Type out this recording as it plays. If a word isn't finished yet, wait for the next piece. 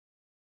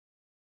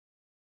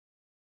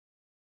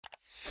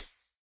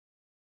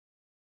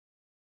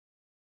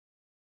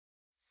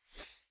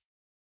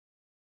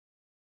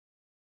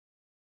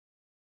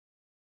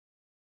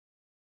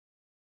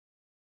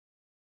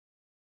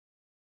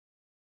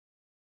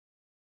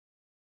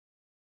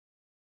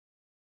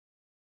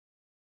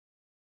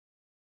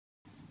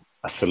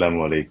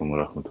Assalamu alaikum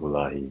wa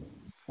rahmatullahi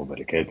wa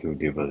barakatuh,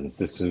 dear brothers and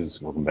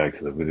sisters. Welcome back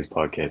to the Buddhist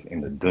podcast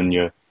in the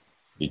Dunya.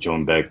 You're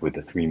joined back with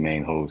the three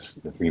main hosts,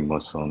 the three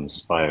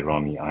Muslims, Fire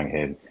Rami,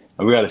 Ironhead.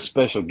 And we got a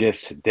special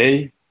guest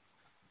today.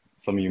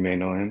 Some of you may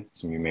know him,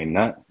 some of you may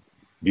not.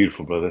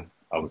 Beautiful brother,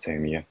 Abu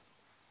Taymiyyah.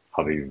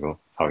 How are you, bro?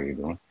 How are you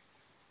doing?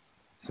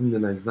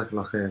 Alhamdulillah,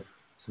 Jazakallah khair.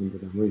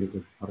 Alhamdulillah, really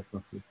good.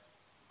 Barakallah feek.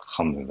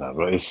 Alhamdulillah,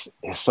 bro. It's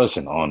such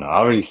an honor. I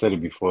already said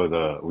it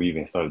before we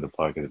even started the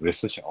podcast, but it's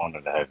such an honor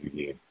to have you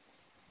here.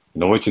 You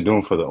know what you're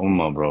doing for the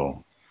Ummah,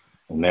 bro.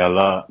 And may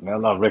Allah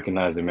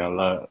recognize it. May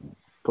Allah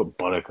put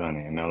barakah on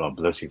it. And may Allah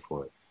bless you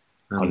for it.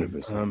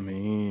 100%.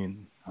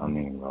 Ameen,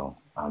 bro.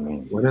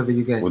 Ameen. Whatever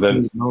you guys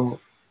see,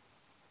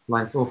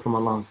 life's all from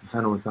Allah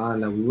subhanahu wa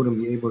ta'ala. We wouldn't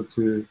be able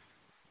to,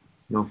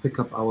 pick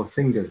up our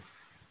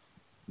fingers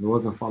if it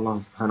wasn't for Allah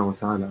subhanahu wa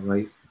ta'ala,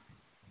 right?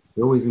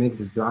 We always make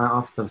this dua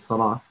after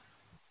Salah.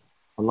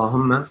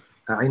 Allahumma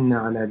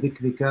a'inna ala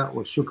dhikrika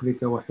wa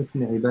shukrika wa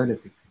husni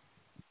ibadatik.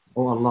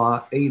 Oh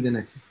Allah, aid and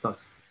assist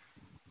us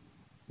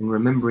in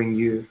remembering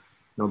you,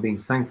 being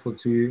thankful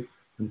to you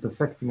and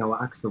perfecting our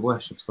acts of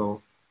worship.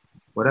 So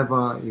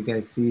whatever you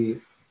guys see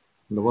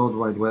in the World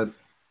Wide Web,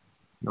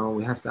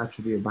 we have to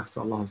attribute it back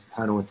to Allah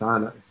subhanahu wa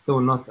ta'ala. It's still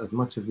not as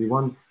much as we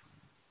want.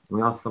 And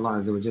we ask Allah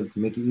Azza wa Jal to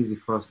make it easy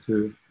for us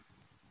to,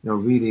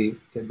 really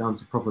get down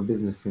to proper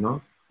business,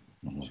 Inshallah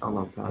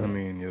ta'ala.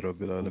 Ameen, Ya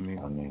Rabbil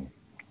Alameen. Ameen.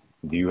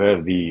 Do you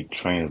have the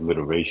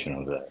transliteration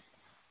of that?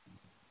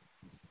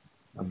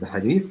 Of the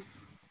hadith?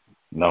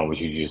 No, but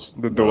you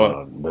just... The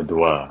dua. The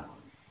dua.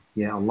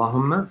 Yeah,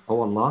 Allahumma,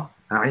 oh Allah,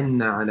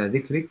 a'inna ala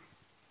dhikrik,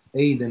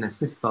 aid and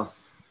assist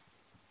us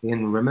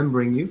in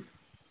remembering you,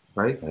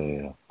 right?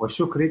 Yeah. Wa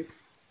shukrik,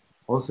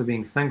 also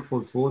being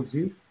thankful towards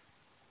you,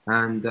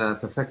 and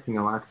perfecting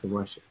our acts of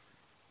worship.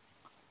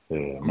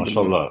 Yeah,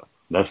 mashallah.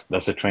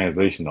 That's a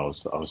translation. I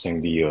was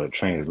saying the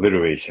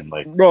transliteration,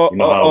 like Bro,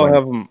 how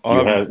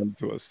I'll have him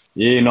to us.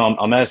 Yeah,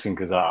 I'm asking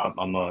because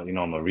I'm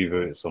a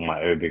revert, so my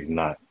Arabic is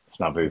not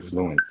very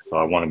fluent. So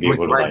I want to be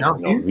able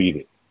to read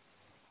it.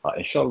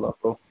 Inshallah,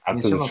 bro.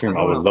 After the stream,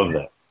 I would love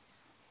that.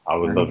 I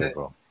would love it,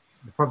 bro.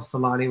 The Prophet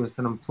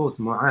ﷺ taught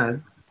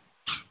Mu'adh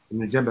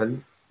ibn Jabal,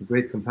 the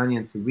great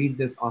companion, to read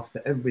this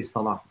after every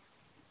salah.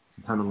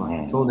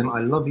 Subhanallah. He told him,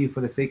 I love you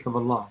for the sake of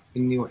Allah.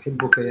 Inni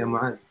uhibbuka ya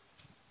Mu'adh.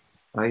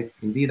 Right?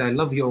 Indeed, I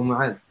love you, O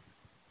Mu'adh.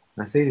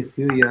 I say this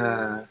to you,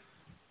 ya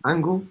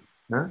Angu,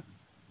 or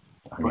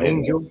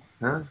angel,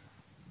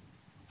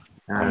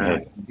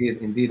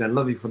 Indeed, I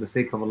love you for the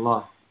sake of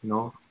Allah.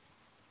 Do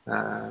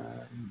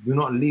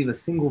not leave a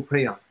single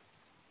prayer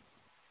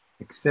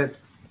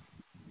except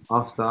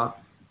after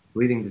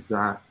reading this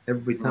dua.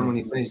 Every time when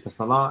you finish the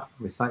salah,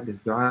 recite this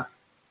dua.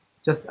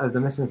 Just as the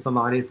Messenger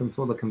ﷺ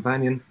told the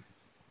companion,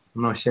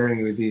 I'm not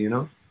sharing it with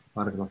you,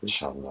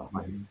 Inshallah.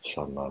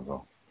 Inshallah,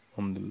 bro.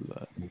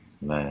 Alhamdulillah.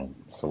 Man,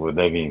 so with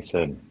that being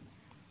said,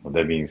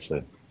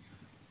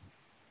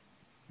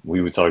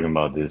 we were talking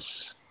about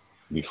this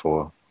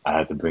before. I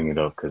had to bring it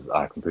up because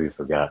I completely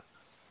forgot.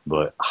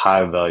 But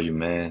high value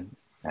men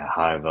and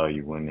high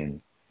value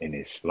women in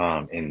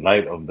Islam, in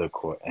light of the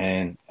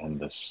Quran and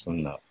the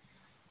Sunnah,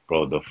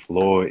 bro, the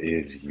floor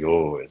is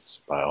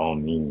yours by all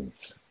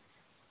means.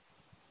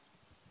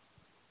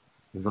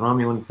 Does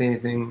Rami want to say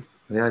anything?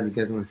 Yeah, you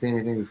guys want to say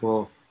anything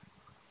before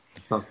I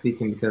start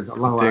speaking? Because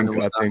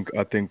Allah,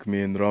 I think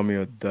me and Rami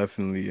are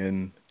definitely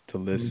in to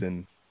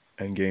listen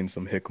and gain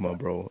some hikmah,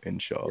 bro.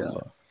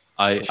 Inshallah. Yeah.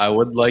 I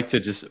would like to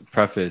just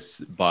preface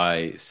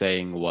by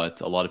saying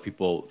what a lot of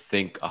people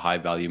think a high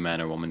value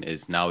man or woman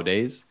is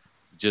nowadays,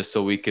 just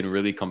so we can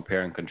really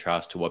compare and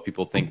contrast to what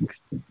people think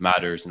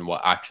matters and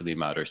what actually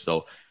matters.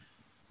 So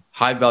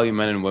high value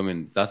men and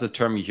women, that's a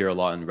term you hear a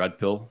lot in Red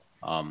Pill,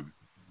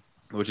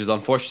 which has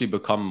unfortunately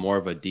become more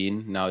of a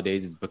deen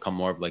nowadays. It's become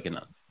more of like an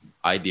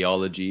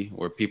ideology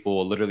where people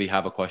will literally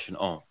have a question.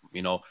 Oh,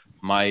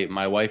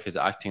 my wife is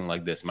acting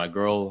like this. My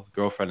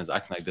girlfriend is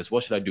acting like this.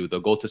 What should I do? They'll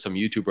go to some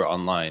YouTuber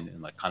online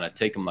and like kind of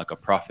take him like a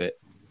prophet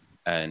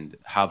and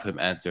have him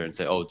answer and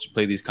say, oh, just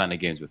play these kind of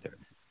games with her.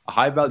 A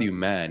high value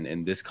man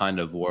in this kind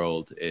of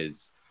world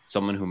is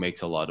someone who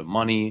makes a lot of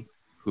money,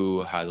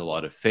 who has a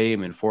lot of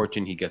fame and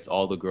fortune. He gets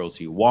all the girls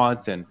he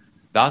wants. And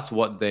that's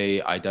what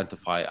they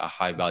identify a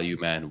high value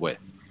man with.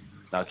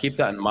 Now, keep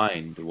that in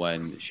mind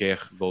when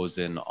Sheikh goes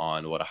in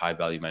on what a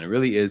high-value man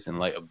really is in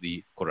light of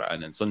the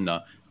Quran and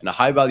Sunnah. And a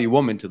high-value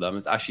woman to them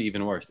is actually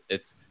even worse.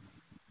 It's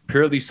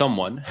purely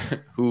someone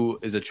who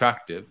is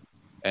attractive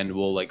and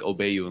will like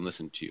obey you and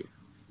listen to you.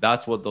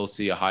 That's what they'll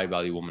see a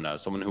high-value woman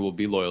as, someone who will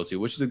be loyal to you,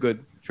 which is a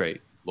good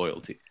trait,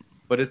 loyalty.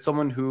 But it's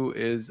someone who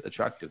is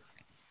attractive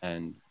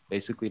and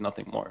basically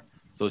nothing more.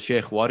 So,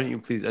 Sheikh, why don't you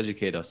please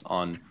educate us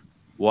on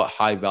what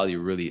high-value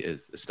really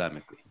is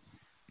Islamically?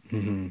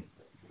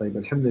 طيب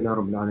الحمد لله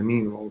رب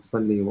العالمين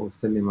وأصلي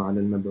وأسلم على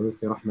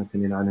المبعوث رحمة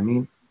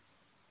للعالمين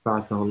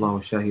بعثه الله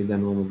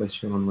شاهدا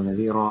ومبشرا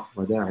ونذيرا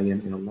وداعيا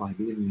إلى الله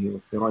بإذنه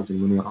والسراج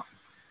المنيرا.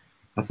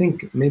 I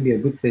think maybe a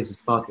good place to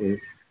start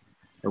is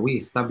that we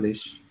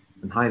establish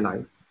and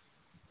highlight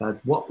that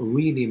what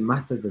really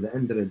matters at the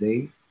end of the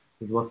day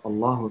is what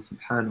Allah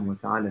subhanahu wa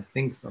ta'ala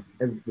thinks of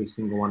every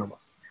single one of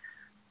us.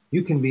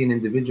 You can be an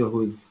individual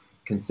who is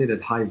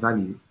considered high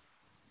value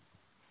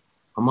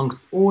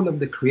amongst all of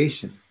the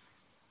creation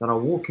that are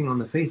walking on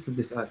the face of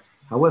this earth.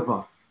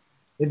 However,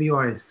 if you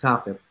are a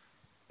saqib,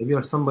 if you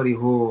are somebody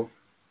who,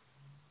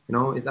 you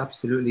know, is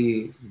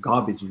absolutely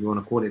garbage, if you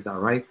want to call it that,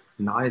 right?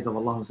 In the eyes of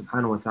Allah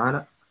subhanahu wa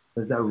ta'ala,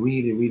 does that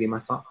really, really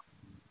matter?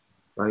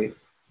 Right?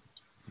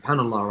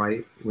 Subhanallah,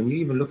 right? When you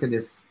even look at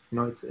this, you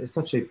know, it's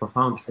such a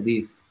profound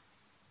hadith.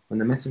 When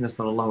the Messenger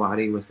sallallahu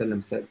alayhi wa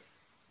sallam said,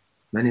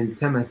 "Man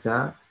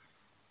iltamasa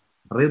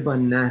rida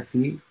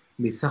an-nasi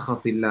bi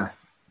sakhatillah,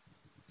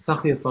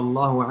 sakhita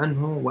Allahu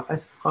anhu wa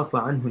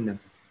asqata anhu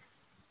an-nas."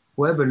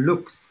 Whoever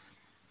looks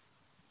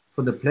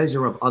for the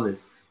pleasure of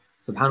others,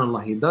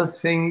 subhanallah, he does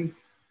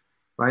things,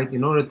 right,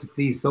 in order to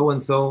please so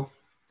and so,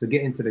 to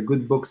get into the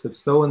good books of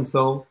so and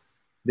so,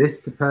 this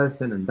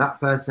person and that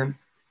person.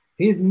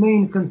 His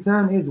main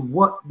concern is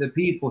what the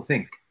people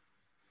think.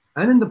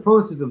 And in the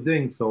process of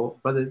doing so,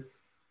 brothers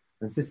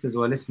and sisters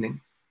who are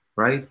listening,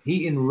 right,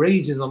 he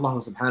enrages Allah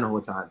subhanahu wa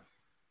ta'ala.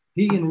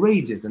 He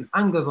enrages and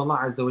angers Allah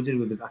Azza wa Jalla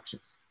with his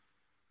actions.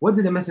 What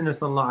did the Messenger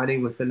sallallahu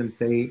alayhi wa sallam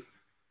say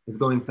is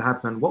going to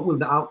happen? What will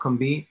the outcome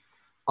be?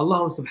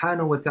 Allah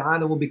subhanahu wa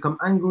ta'ala will become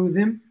angry with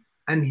him,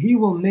 and he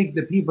will make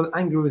the people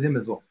angry with him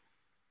as well.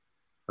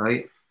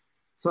 Right?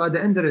 So at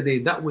the end of the day,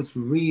 that which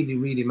really,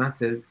 really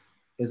matters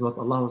is what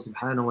Allah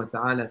subhanahu wa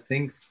ta'ala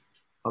thinks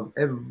of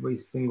every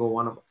single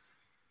one of us.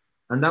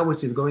 And that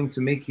which is going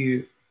to make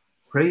you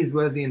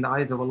praiseworthy in the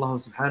eyes of Allah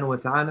subhanahu wa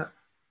ta'ala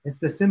is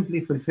to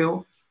simply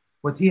fulfill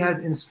what he has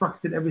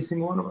instructed every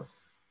single one of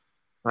us.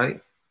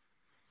 Right?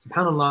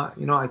 SubhanAllah,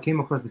 you know, I came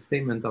across the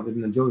statement of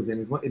Ibn al-Jawzi,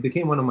 and it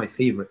became one of my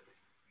favorite.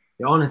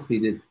 It honestly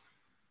did.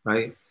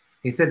 Right?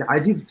 He said,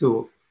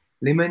 "Ajibtu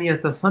liman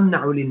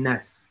yatasanna'u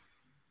lin-nas."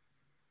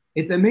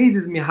 It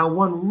amazes me how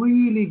one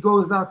really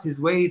goes out his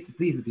way to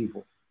please the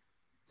people,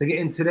 to get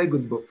into their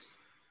good books.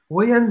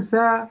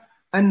 وَيَنْسَى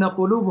أَنَّ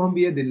قُلُوبُهُمْ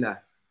بِيَدِ اللَّهِ.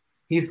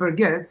 He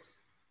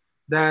forgets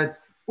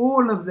that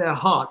all of their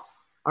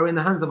hearts are in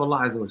the hands of Allah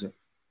Azza wa Jal.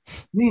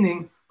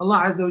 Meaning,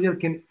 Allah Azza wa Jal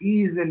can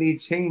easily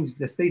change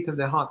the state of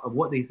their heart, of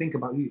what they think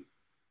about you.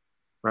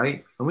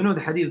 Right? And we know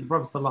the hadith of the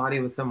Prophet sallallahu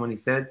alayhi wa sallam when he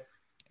said,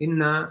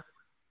 "Inna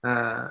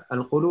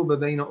al-quluba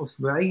bayna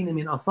usbu'ayn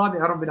min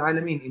asabi' rabbil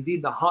alamin."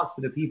 Indeed, the hearts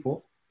of the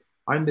people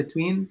are in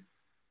between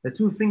the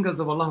two fingers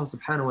of Allah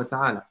subhanahu wa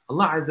ta'ala.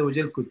 Allah Azza wa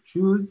Jal could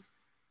choose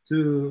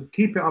to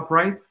keep it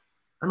upright,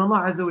 and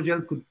Allah Azza wa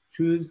Jal could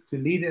choose to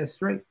lead it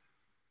astray.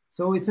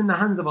 So it's in the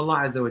hands of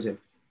Allah Azza wa Jal,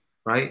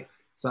 right?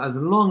 So as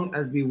long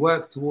as we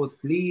work towards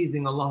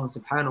pleasing Allah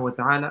subhanahu wa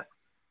ta'ala,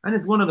 and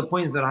it's one of the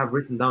points that I have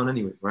written down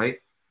anyway,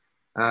 right?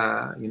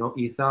 You know,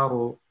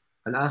 إِثَارُ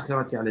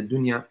الْآخِرَةِ عَلَى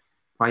الدُّنْيَا,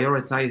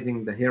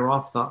 prioritizing the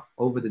hereafter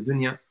over the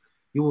dunya,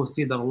 you will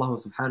see that Allah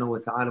subhanahu wa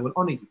ta'ala will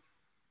honor you.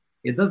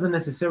 It doesn't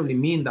necessarily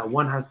mean that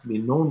one has to be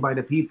known by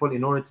the people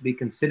in order to be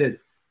considered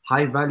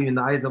high value in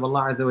the eyes of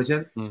Allah Azza wa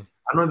Jal.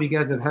 I don't know if you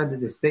guys have heard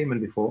this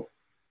statement before.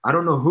 I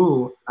don't know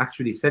who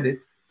actually said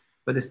it,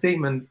 but the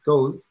statement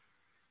goes,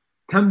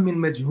 كَم مِّن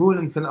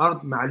مَجْهُولٍ فِي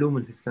الْأَرْضِ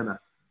مَعْلُومٍ فِي السَّمَاءِ.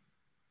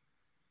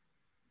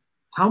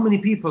 How many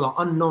people are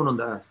unknown on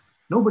the earth?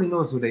 Nobody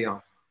knows who they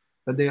are,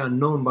 but they are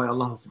known by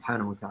Allah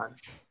subhanahu wa ta'ala.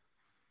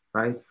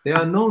 Right? They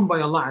are known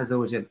by Allah Azza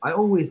wa Jal. I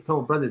always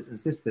tell brothers and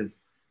sisters,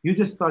 you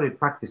just started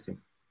practicing,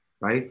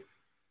 right?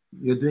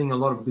 You're doing a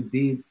lot of good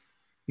deeds.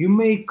 You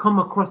may come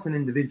across an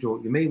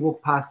individual, you may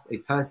walk past a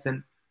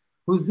person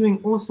who's doing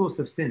all sorts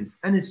of sins,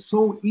 and it's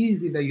so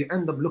easy that you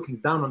end up looking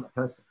down on that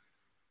person,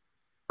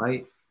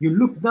 right? You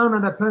look down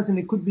on that person,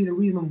 it could be the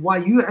reason why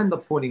you end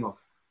up falling off.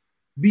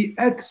 Be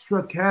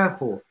extra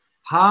careful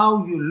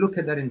how you look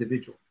at that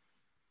individual.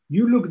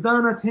 You look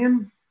down at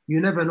him, you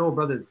never know,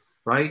 brothers,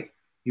 right?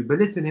 You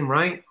belittle him,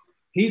 right?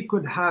 He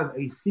could have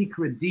a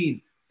secret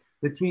deed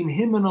between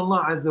him and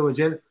Allah Azza wa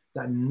Jal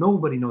that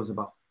nobody knows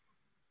about.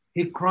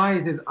 He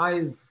cries his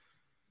eyes,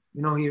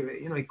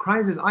 he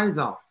cries his eyes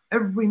out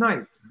every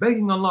night,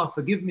 begging Allah,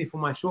 forgive me for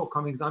my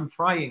shortcomings, I'm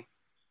trying.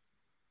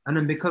 And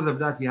then because of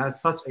that, he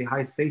has such a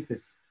high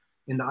status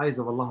in the eyes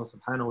of Allah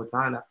subhanahu wa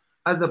ta'ala,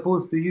 as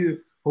opposed to you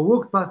who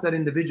walked past that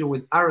individual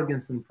with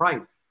arrogance and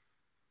pride,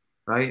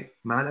 right?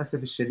 Ma'al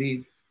asaf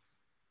al-shadid.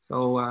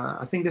 So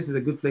I think this is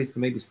a good place to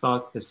maybe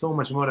start. There's so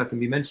much more that can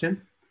be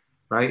mentioned,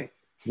 right?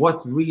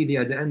 What really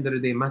at the end of the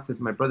day matters,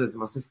 my brothers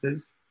and my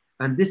sisters,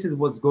 and this is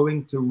what's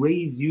going to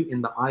raise you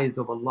in the eyes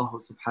of Allah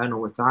subhanahu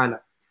wa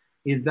ta'ala,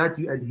 is that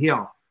you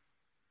adhere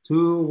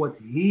to what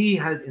He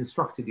has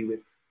instructed you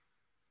with,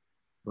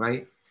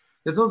 right?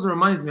 This also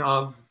reminds me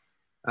of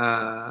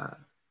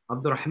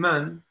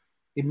Abdul-Rahman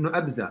ibn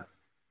Abza.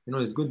 You know,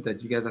 it's good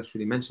that you guys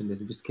actually mentioned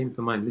this. It just came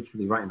to mind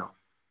literally right now.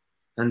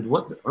 And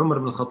what Umar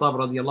ibn Khattab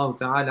radiallahu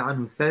ta'ala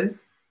anhu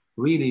says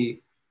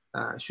really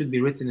should be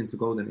written into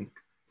golden ink.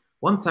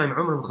 One time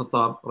Umar ibn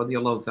Khattab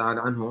radiallahu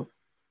ta'ala anhu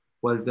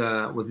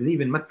was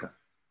leaving Mecca,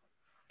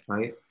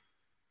 right?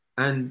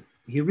 And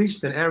he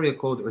reached an area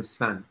called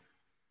Usfan,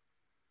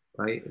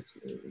 right?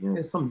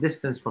 It's some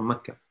distance from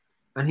Mecca.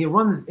 And he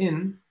runs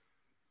in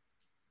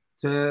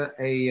to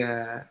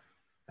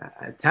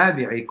a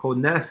tabi'i called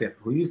Nafi',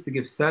 who used to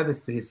give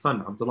service to his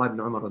son, Abdullah ibn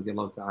Umar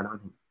radiallahu ta'ala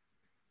anhu.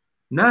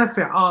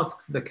 Nafi'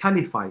 asks the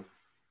Caliphate,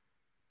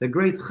 the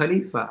great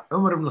Khalifa,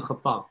 Umar ibn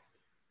Khattab,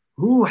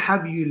 who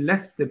have you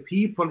left the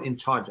people in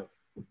charge of?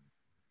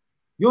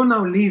 You're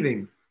now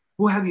leaving.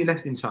 Who have you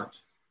left in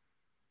charge?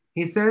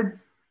 He said,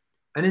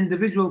 an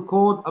individual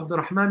called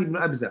Abdul-Rahman ibn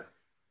Abza.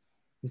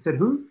 He said,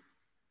 who?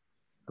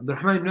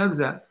 Abdul-Rahman ibn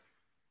Abza.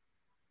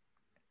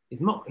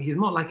 He's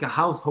not like a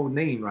household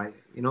name, right?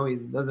 You know,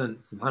 it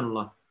doesn't,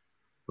 subhanAllah,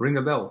 ring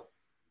a bell.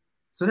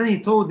 So then he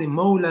told him,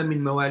 Mawla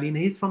min mawalin.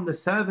 He's from the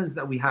servants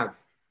that we have.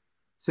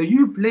 So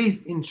you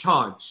placed in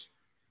charge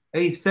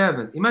a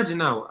servant. Imagine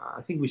now,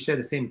 I think we share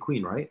the same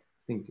queen, right?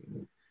 I think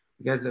you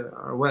guys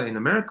are where, in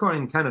America or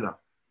in Canada?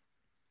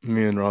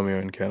 Me and Rami are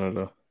in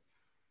Canada.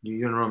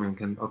 You're in Rami in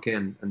Canada. Okay,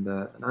 and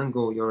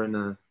Ango, you're in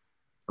a...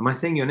 Am I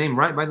saying your name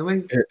right, by the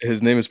way?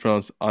 His name is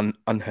pronounced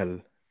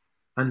Angel.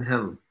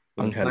 Angel.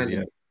 Angel,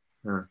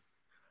 yeah.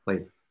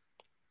 Like,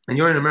 and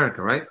you're in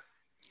America, right?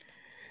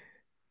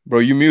 Bro,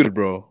 you muted,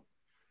 bro.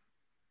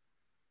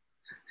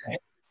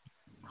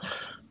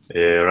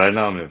 Yeah, right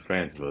now I'm in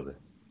France, brother.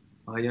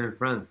 Oh, you're in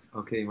France.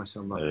 Okay,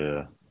 mashallah.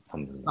 Yeah.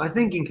 So I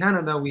think in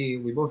Canada we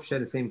both share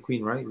the same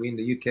queen, right? We in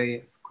the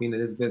UK, Queen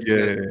Elizabeth.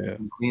 Yeah.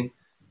 Queen.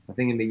 I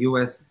think in the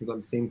US we got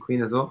the same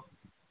queen as well.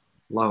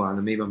 Allahu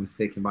A'lam, maybe I'm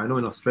mistaken, but I know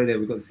in Australia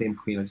we got the same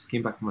queen. I just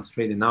came back from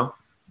Australia now,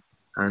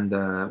 and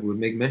we'll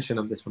make mention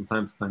of this from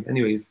time to time.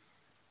 Anyways,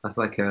 that's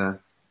like an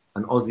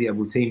Aussie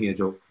Abu Taymiyyah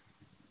joke.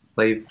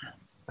 Like,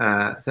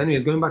 so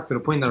anyways, going back to the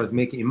point that I was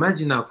making,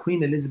 imagine now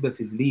Queen Elizabeth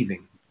is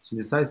leaving. She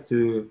decides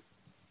to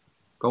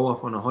go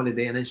off on a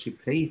holiday, and then she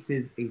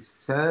places a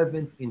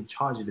servant in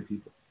charge of the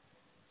people.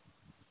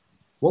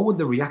 What would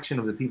the reaction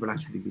of the people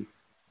actually be?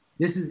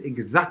 This is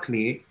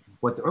exactly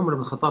what Umar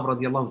ibn Khattab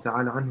radiallahu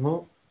ta'ala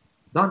anhu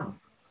done,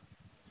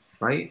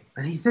 right?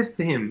 And he says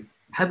to him,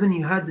 haven't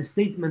you heard the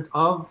statement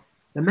of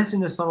the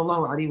Messenger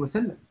sallallahu alayhi wa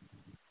sallam?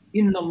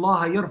 إِنَّ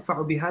اللَّهَ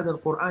يَرْفَعُ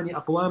بِهَذَا الْقُرْآنِ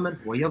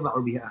أَقْوَامًا وَيَضَعُ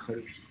بِهَا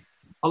آخَرِينَ.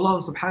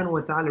 Allah subhanahu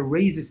wa ta'ala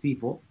raises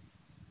people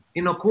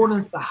in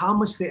accordance to how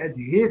much they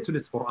adhere to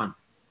this Quran.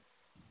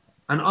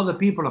 And other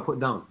people are put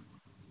down.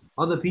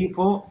 Other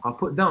people are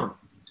put down.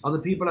 Other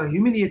people are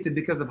humiliated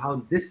because of how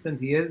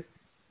distant he is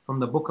from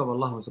the book of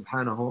Allah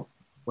subhanahu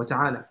wa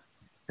ta'ala.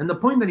 And the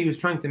point that he was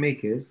trying to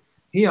make is,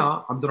 here,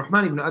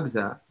 Abdul-Rahman ibn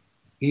Abza,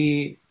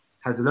 he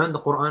has learned the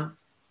Quran,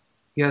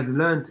 he has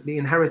learned the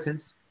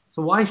inheritance,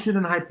 so why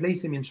shouldn't I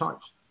place him in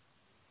charge?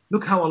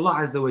 Look how Allah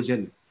Azza wa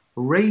Jal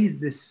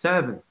raised this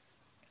servant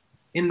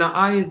in the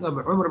eyes of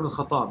Umar ibn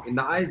Khattab, in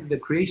the eyes of the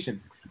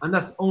creation, and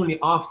that's only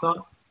after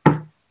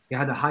he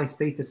had a high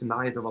status in the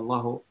eyes of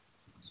Allah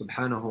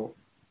subhanahu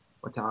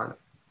wa ta'ala,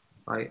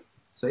 right?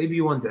 So if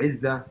you want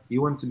izzah,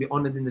 you want to be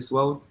honored in this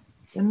world,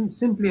 then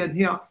simply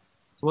adhere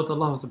to what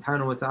Allah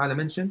subhanahu wa ta'ala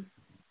mentioned,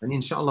 and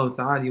inshallah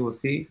ta'ala you will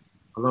see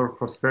a lot of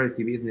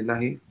prosperity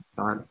bi'idhnillahi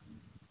ta'ala.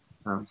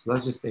 So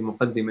that's just a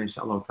muqaddimah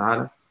inshallah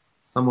ta'ala,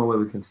 somewhere where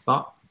we can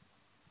start.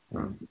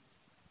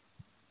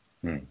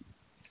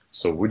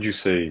 So would you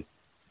say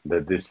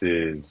that this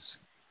is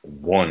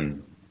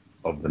one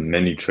of the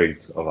many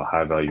traits of a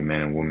high value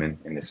man and woman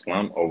in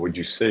Islam, or would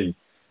you say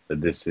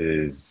that this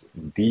is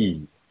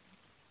the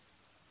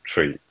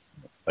trait,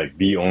 like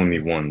the only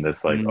one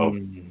that's like of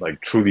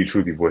like truly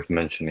worth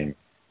mentioning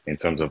in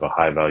terms of a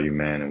high value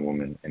man and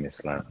woman in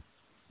Islam?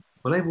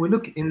 Well, if we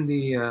look in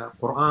the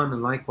Quran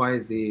and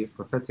likewise the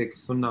prophetic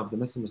Sunnah of the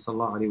Messenger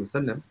sallallahu alaihi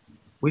wasallam,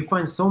 we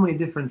find so many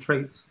different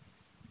traits,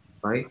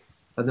 right?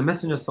 That the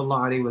Messenger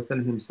sallallahu alaihi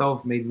wasallam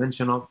himself made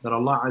mention of, that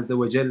Allah Azza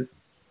wa Jal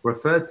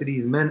referred to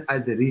these men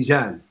as the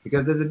rijal,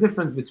 because there's a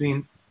difference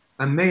between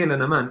a male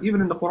and a man,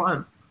 even in the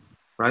Quran,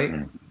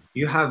 right?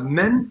 You have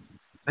men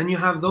and you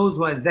have those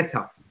who are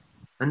dhakar,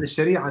 and the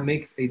Sharia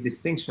makes a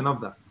distinction of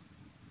that.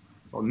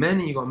 For men,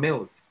 you got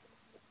males,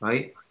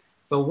 right?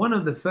 So one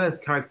of the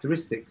first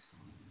characteristics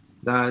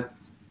that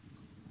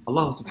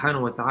Allah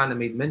subhanahu wa ta'ala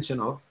made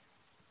mention of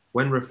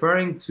when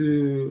referring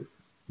to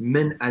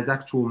men as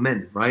actual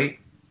men, right?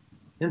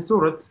 In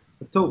Surah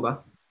At-Tawbah,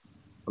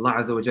 Allah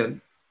Azza wa Jal,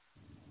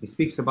 He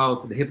speaks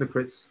about the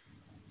hypocrites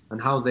and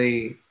how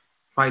they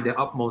try their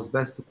utmost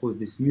best to cause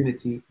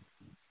disunity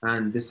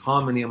and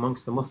disharmony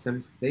amongst the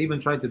Muslims. They even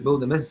tried to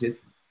build a masjid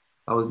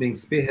that was being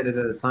spearheaded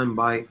at the time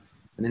by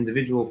an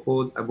individual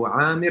called Abu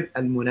Amir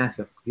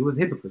al-Munafiq. He was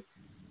a hypocrite,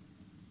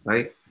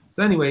 right?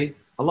 So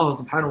anyways, Allah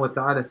subhanahu wa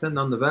ta'ala sent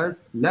down the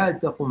verse, لا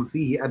تقم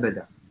فيه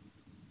أبدا.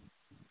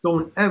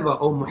 Don't ever,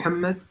 O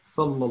Muhammad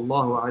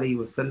sallallahu alayhi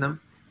wa sallam,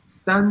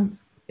 stand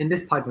in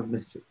this type of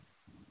masjid.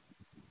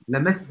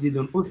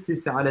 لمسجد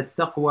أسس على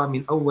التقوى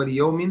من أول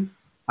يوم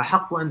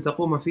أحق أن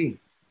تقوم فيه.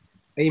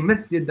 A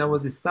masjid that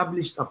was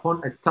established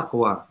upon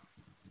at-taqwa,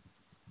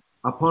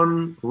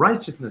 upon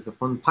righteousness,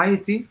 upon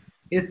piety,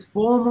 is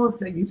foremost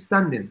that you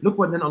stand in. Look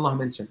what then Allah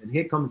mentioned. And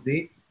here comes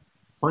the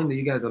point that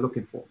you guys are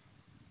looking for.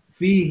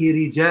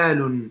 فيه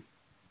رجال.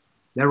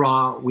 There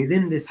are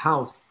within this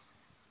house,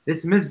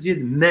 this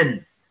masjid,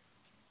 men.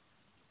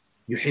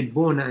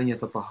 يحبون أن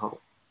يتطهروا.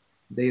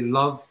 They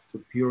love to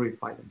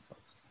purify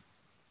themselves.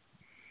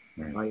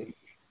 right?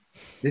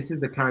 This is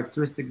the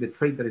characteristic, the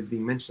trait that is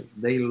being mentioned.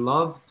 They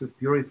love to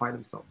purify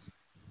themselves.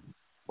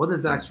 What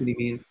does that actually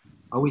mean?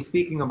 Are we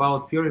speaking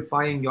about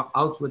purifying your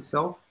outward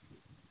self?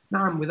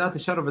 Nah, without a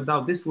shadow of a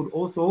doubt, this would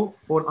also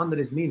fall under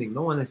this meaning.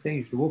 No one is saying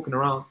you should walk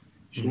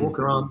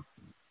around,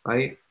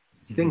 right,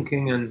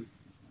 stinking and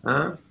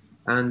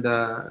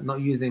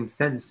not using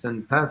scents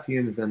and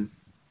perfumes and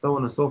so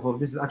on and so forth.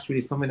 This is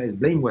actually something that is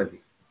blameworthy,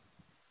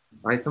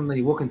 right? Something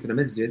you walk into the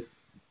masjid,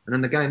 and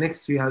then the guy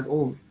next to you has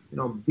all,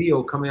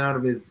 BO coming out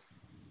of his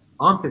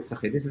armpits.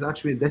 This is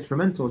actually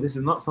detrimental. This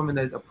is not something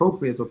that is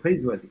appropriate or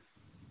praiseworthy,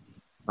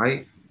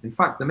 right? In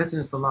fact, the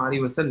Messenger sallallahu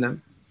alaihi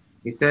wasallam,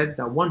 he said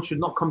that one should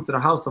not come to the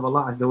house of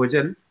Allah Azza wa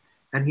Jal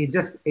and he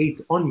just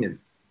ate onion,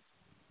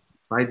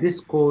 right? This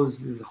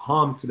causes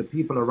harm to the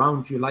people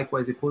around you.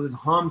 Likewise, it causes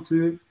harm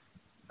to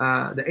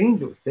the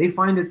angels. They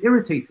find it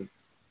irritating.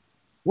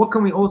 What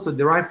can we also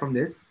derive from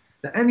this?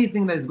 That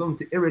anything that is going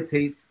to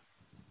irritate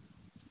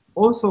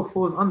also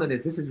falls under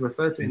this. This is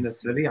referred to in the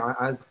Sharia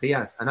as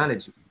qiyas,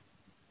 analogy.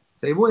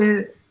 So if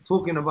we're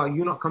talking about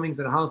you not coming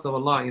to the house of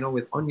Allah,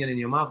 with onion in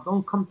your mouth,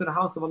 don't come to the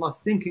house of Allah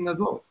stinking as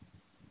well,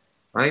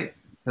 right?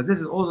 Because this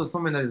is also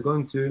something that is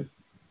going to,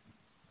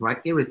 right,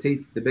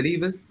 irritate the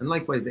believers and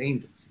likewise the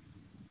angels,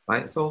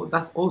 right? So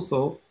that's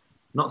also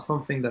not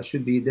something that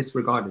should be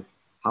disregarded.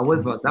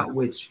 However, that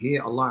which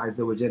here Allah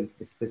Azza wa Jal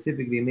is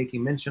specifically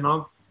making mention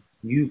of,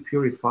 you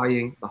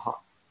purifying the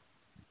heart.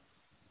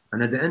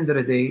 And at the end of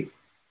the day,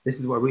 this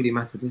is what really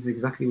matters. This is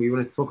exactly what you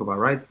want to talk about,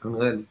 right?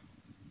 The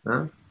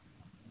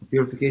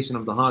purification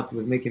of the heart. He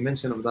was making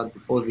mention of that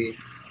before the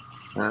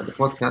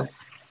podcast,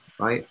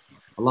 right?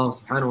 Allah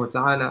subhanahu wa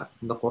ta'ala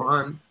in the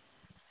Quran,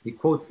 he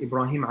quotes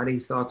Ibrahim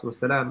alayhi salatu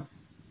wasalam,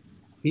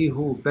 he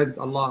who begged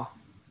Allah,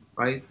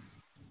 right,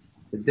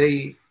 the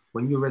day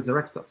when you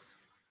resurrect us,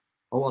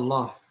 oh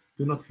Allah,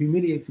 do not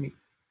humiliate me.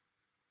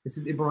 This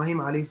is Ibrahim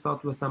alayhi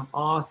salatu wasalam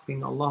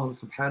asking Allah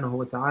subhanahu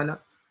wa ta'ala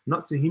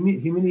not to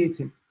humiliate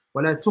him.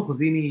 وَلَا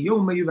تُخْزِنِي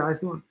يَوْمَ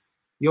يُبْعَثُونَ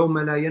يَوْمَ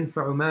لَا يَنْفَعُ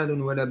مَالٌ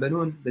وَلَا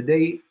بَنُونَ. The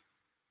day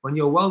when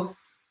your wealth,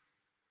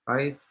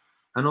 right,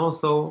 and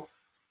also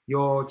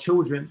your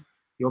children,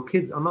 your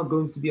kids are not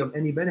going to be of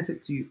any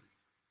benefit to you.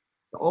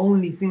 The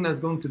only thing that's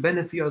going to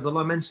benefit you, as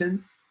Allah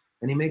mentions,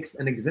 and He makes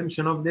an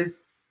exemption of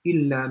this,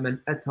 إِلَّا مَنْ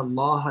أَتَى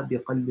اللَّهَ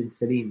بِقَلْبٍ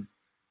سَلِيمٍ,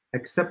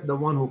 except the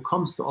one who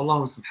comes to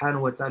Allah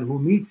subhanahu wa ta'ala, who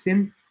meets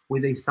Him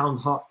with a sound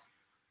heart.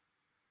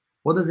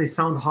 What does a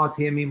sound heart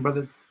here mean,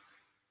 brothers?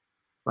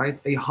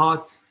 Right? A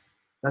heart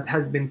that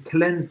has been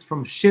cleansed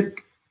from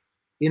shirk,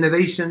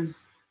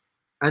 innovations,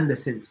 and the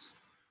sins.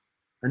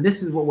 And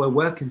this is what we're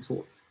working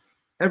towards.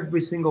 Every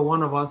single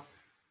one of us,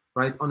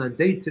 right, on a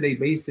day-to-day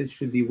basis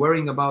should be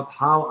worrying about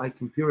how I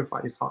can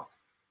purify this heart,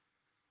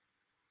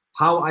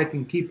 how I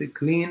can keep it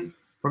clean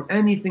from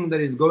anything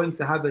that is going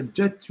to have a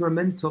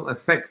detrimental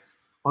effect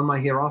on my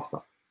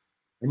hereafter.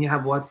 And you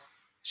have what?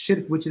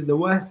 Shirk, which is the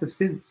worst of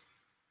sins.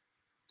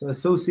 To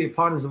associate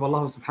partners of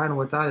Allah subhanahu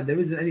wa ta'ala, there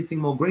isn't anything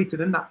more greater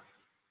than that,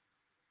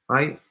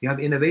 right? You have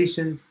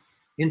innovations,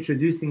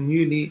 introducing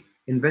newly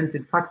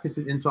invented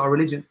practices into our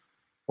religion.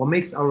 What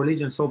makes our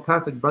religion so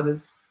perfect,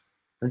 brothers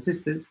and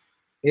sisters,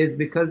 is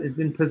because it's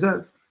been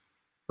preserved,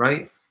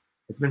 right?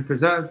 It's been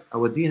preserved.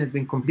 Our deen has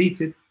been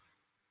completed.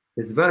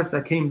 This verse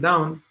that came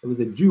down, there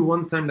was a Jew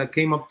one time that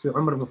came up to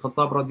Umar ibn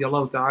Khattab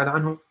radiallahu ta'ala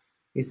anhu.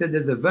 He said,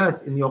 there's a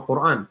verse in your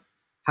Quran.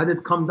 Had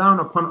it come down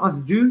upon us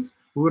Jews,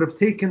 we would have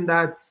taken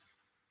that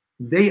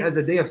day as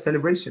a day of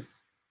celebration.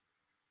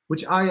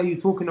 Which ayah are you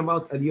talking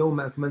about?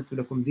 Al-yawma akmaltu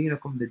lakum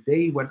deenakum, the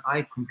day when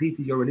I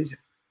completed your religion,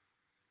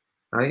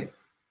 right?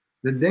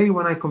 The day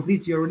when I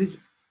completed your religion.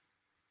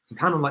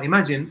 Subhanallah,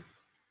 imagine,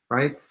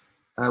 right?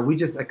 We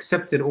just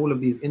accepted all of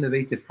these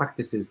innovative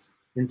practices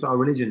into our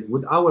religion.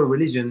 Would our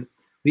religion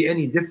be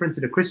any different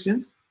to the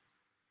Christians?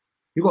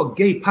 You got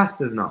gay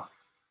pastors now.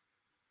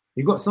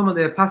 You got some of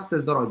their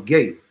pastors that are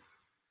gay.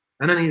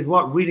 And then he's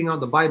what? Reading out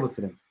the Bible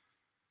to them.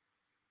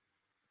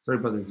 Sorry,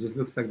 brothers, it just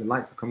looks like the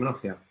lights are coming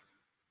off here.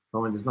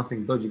 Oh, and there's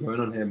nothing dodgy going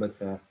on here, but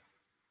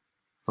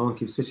someone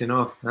keeps switching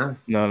off. Huh?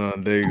 No,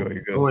 there you go.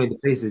 You go. Don't worry, the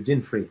place is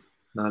gin-free.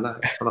 No,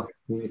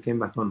 it came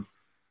back on.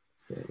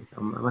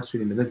 I'm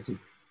actually in the masjid,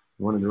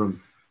 in one of the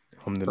rooms.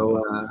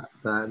 So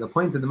the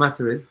point of the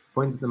matter is,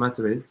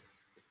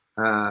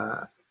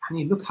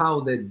 look how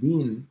their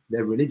deen,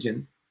 their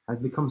religion, has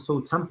become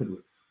so tampered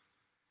with,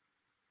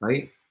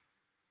 right?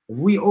 If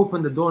we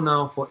open the door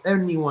now for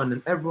anyone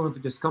and everyone to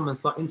just come and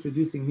start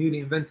introducing newly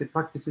invented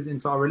practices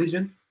into our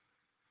religion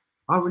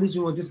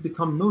will just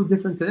become no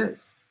different to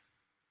this.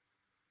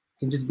 It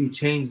can just be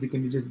changed, it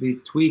can just be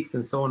tweaked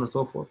and so on and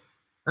so forth.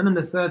 And then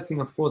the third thing,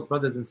 of course,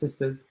 brothers and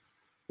sisters,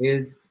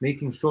 is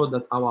making sure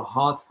that our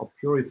hearts are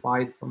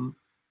purified from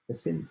the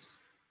sins,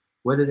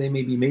 whether they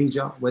may be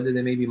major, whether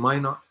they may be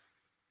minor.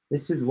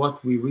 This is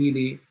what we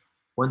really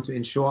want to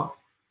ensure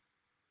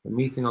when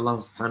meeting Allah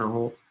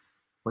subhanahu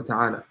wa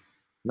ta'ala.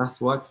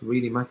 That's what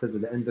really matters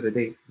at the end of the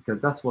day, because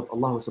that's what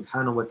Allah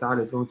subhanahu wa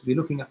ta'ala is going to be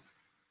looking at.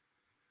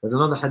 There's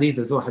another hadith,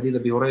 there's a hadith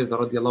of Abu Hurairah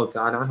radiallahu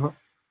ta'ala anhu,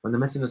 when the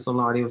Messenger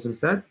sallallahu alayhi wa sallam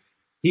said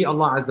He,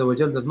 Allah Azza wa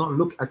Jal, does not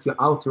look at your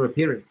outer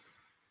appearance.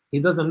 He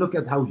doesn't look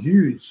at how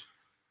huge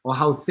or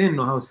how thin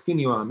or how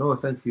skinny you are. No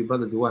offense to you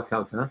brothers who work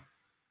out, huh?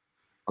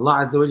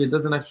 Allah Azza wa Jal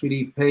doesn't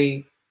actually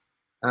pay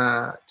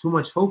too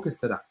much focus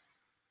to that,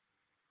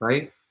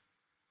 right?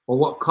 Or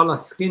what color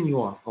skin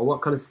you are, or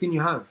what color skin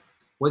you have.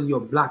 Whether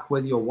you're black,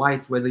 whether you're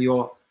white, whether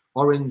you're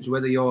orange,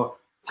 whether you're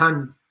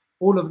tanned,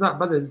 all of that,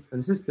 brothers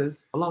and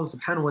sisters, Allah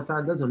subhanahu wa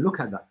ta'ala doesn't look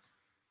at that,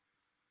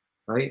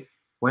 right?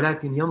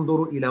 وَلَكِنْ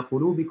يَنْظُرُ إِلَى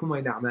قُلُوبِكُمْ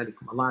وَإِلَى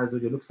أَعْمَالِكُمْ. Allah Azza wa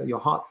Jalla looks at your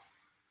hearts,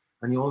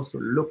 and He also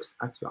looks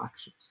at your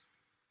actions.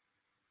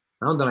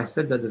 Now that I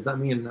said that, does that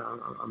mean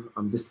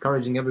I'm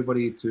discouraging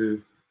everybody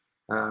to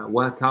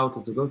work out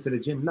or to go to the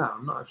gym? No,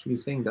 I'm not actually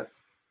saying that,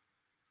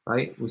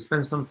 right? We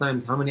spend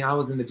sometimes how many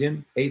hours in the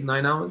gym?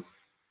 8-9 hours?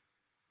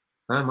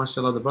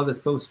 MashaAllah, the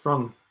brother's so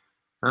strong.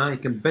 He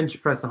can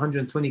bench press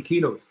 120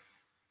 kilos,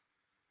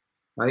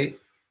 right?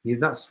 He's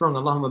that strong,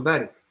 Allahumma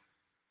barik.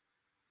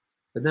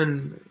 But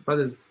then,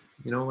 brothers,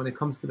 you know, when it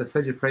comes to the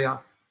Fajr prayer,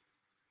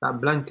 that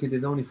blanket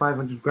is only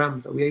 500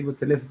 grams. Are we able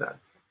to lift that?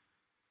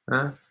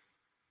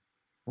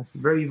 That's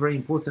very, very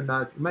important.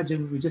 That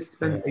imagine we just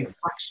spend a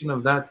fraction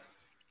of that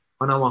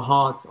on our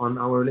hearts, on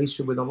our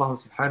relationship with Allah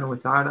subhanahu wa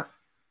ta'ala.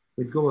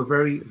 We'd go a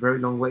very, very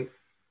long way.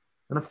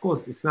 And of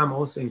course, Islam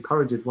also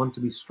encourages one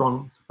to be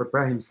strong, to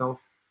prepare himself,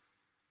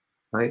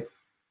 right?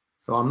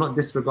 So I'm not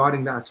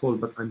disregarding that at all,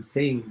 but I'm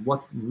saying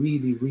what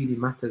really, really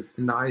matters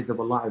in the eyes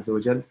of Allah Azza wa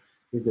Jal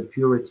is the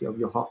purity of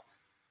your heart,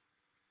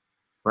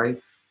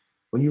 right?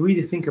 When you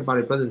really think about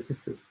it, brothers and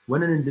sisters,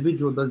 when an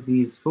individual does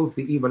these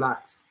filthy, evil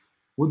acts,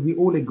 would we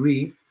all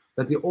agree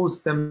that they all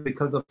stem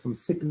because of some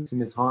sickness in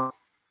his heart?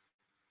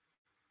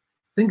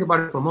 Think about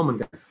it for a moment,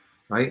 guys,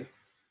 right?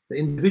 The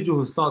individual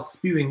who starts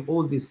spewing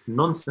all this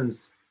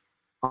nonsense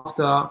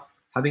after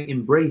having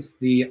embraced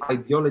the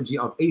ideology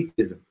of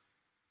atheism,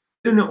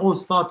 didn't it all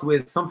start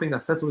with something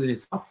that settled in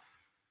his heart?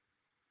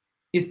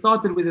 It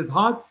started with his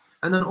heart,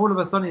 and then all of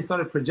a sudden he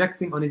started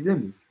projecting on his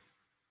limbs.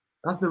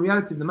 That's the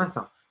reality of the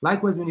matter.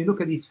 Likewise, when you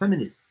look at these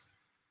feminists,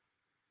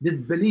 this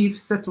belief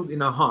settled in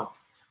her heart,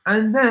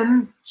 and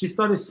then she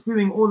started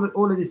spewing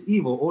all of this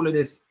evil, all of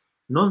this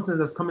nonsense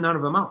that's coming out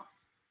of her mouth.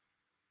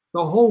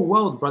 The whole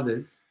world,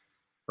 brothers,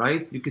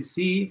 right, you could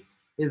see,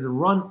 is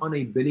run on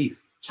a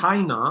belief.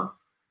 China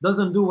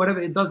doesn't do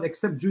whatever it does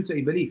except due to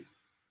a belief.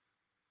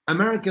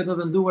 America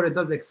doesn't do what it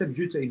does except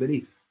due to a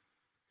belief.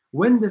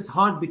 When this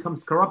heart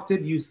becomes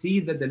corrupted, you see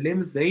that the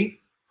limbs, they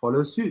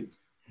follow suit.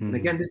 And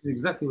again, this is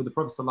exactly what the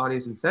Prophet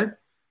ﷺ said.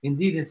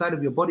 Indeed, inside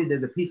of your body,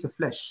 there's a piece of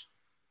flesh.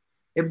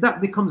 If that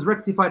becomes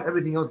rectified,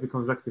 everything else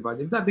becomes rectified.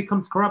 If that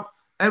becomes corrupt,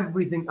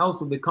 everything else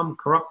will become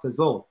corrupt as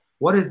well.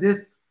 What is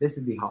this? This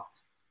is the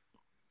heart.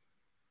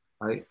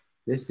 Right?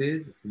 This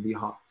is the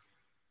heart.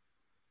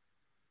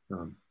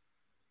 Does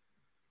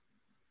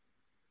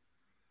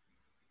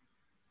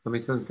that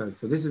make sense, guys?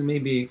 So this is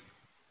maybe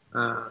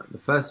the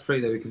first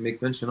trait that we can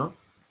make mention of.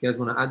 You guys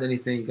want to add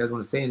anything? You guys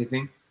want to say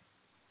anything?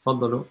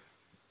 Faddalu.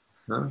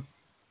 You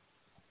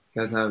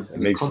guys have it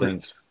makes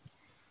comments? sense.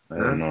 I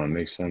don't know, it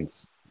makes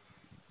sense.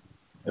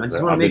 I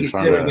just want to make it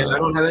clear again. I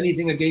don't have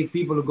anything against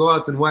people who go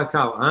out and work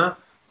out.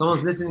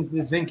 Someone's listening to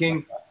this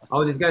thinking,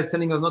 oh, this guy's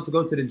telling us not to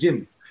go to the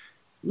gym.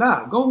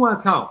 La, go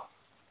work out.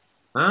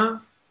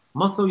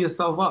 Muscle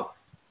yourself up.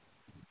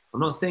 I'm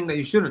not saying that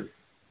you shouldn't.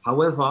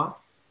 However,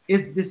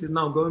 if this is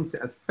now going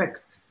to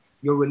affect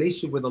your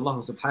relationship with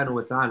Allah subhanahu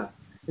wa ta'ala,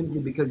 simply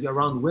because you're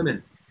around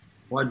women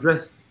who are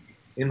dressed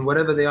in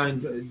whatever they are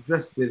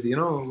dressed with, you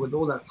know, with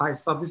all that tight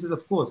stuff, this is,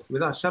 of course,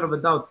 without a shadow of a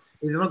doubt,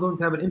 is it not going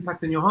to have an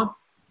impact on your heart?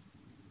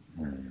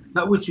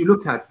 That which you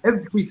look at,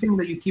 everything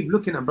that you keep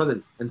looking at,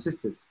 brothers and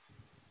sisters,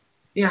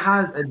 it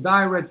has a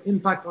direct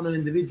impact on an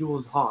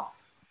individual's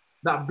heart.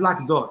 That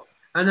black dot,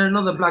 and then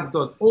another black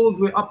dot, all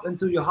the way up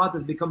until your heart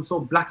has become so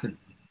blackened.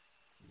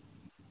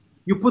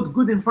 You put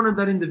good in front of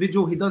that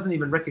individual, he doesn't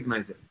even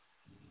recognize it.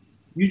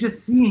 You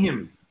just see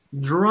him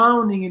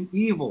drowning in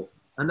evil,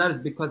 and that is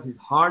because his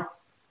heart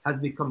has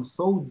become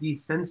so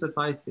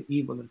desensitized to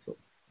evil and filth.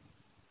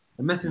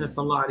 The Messenger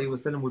sallallahu alaihi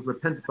wasallam would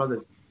repent,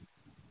 brothers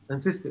and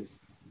sisters,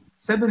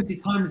 70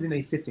 times in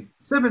a sitting.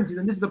 70,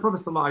 and this is the Prophet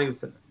sallallahu alaihi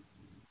wasallam.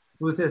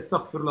 He would say,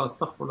 astaghfirullah,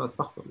 astaghfirullah,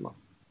 astaghfirullah.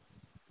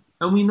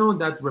 And we know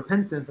that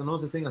repentance and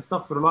also saying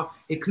astaghfirullah,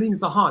 it cleans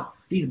the heart.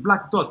 These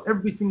black dots,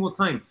 every single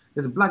time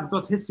this black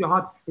dot hits your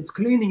heart, it's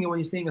cleaning it when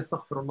you're saying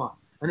astaghfirullah.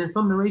 And in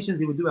some narrations,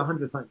 he would do it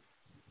 100 times.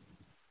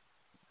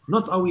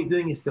 Not are we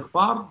doing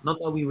istighfar, not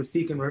are we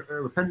seeking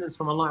repentance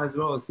from Allah as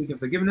well as seeking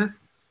forgiveness,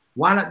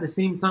 while at the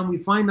same time we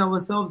find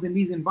ourselves in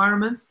these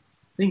environments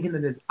thinking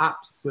that there's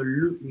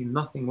absolutely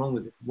nothing wrong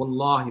with it.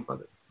 Wallahi,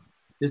 brothers,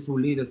 this will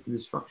lead us to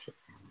destruction.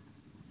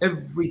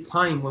 Every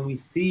time when we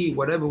see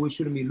whatever we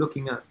shouldn't be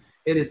looking at,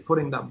 it is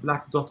putting that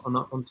black dot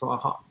onto our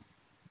hearts,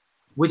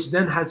 which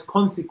then has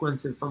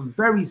consequences, some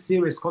very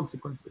serious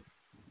consequences.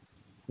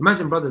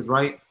 Imagine, brothers,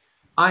 right?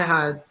 I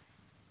had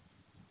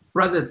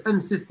brothers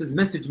and sisters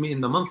message me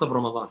in the month of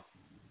Ramadan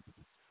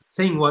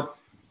saying what?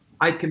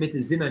 I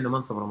committed zina in the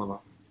month of Ramadan.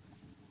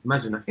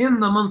 Imagine that. In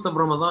the month of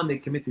Ramadan, they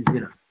committed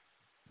zina.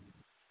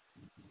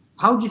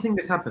 How do you think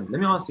this happened? Let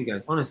me ask you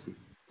guys, honestly.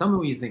 Tell me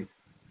what you think.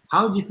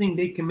 How do you think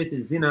they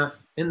committed zina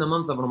in the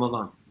month of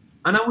Ramadan?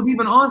 And I would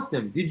even ask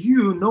them, did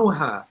you know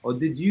her or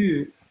did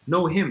you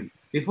know him?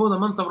 Before the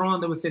month of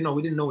Ramadan, they would say, no,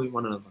 we didn't know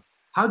one another.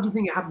 How do you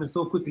think it happened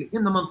so quickly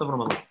in the month of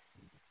Ramadan?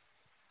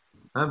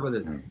 Huh,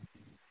 brothers? I'm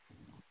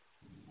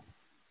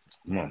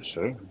not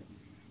sure.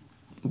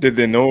 Did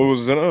they know it was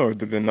zina or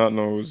did they not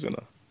know it was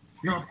zina?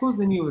 No, of course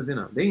they knew it was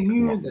zina. They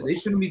knew that they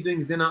shouldn't be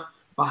doing zina.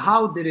 But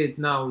how did it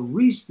now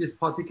reach this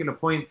particular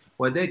point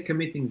where they're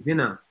committing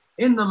zina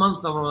in the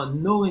month of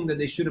Ramadan, knowing that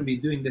they shouldn't be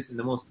doing this in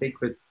the most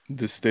sacred?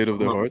 The state of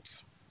their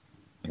hearts?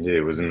 Yeah,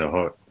 it was in the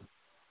heart.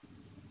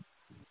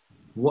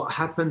 What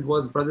happened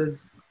was,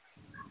 brothers,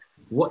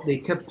 what they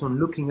kept on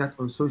looking at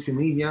on social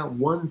media,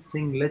 one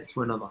thing led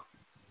to another.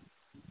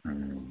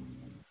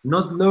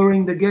 Not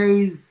lowering the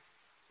gaze,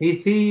 he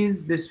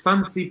sees this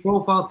fancy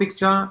profile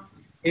picture,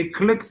 it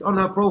clicks on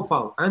her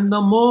profile. And the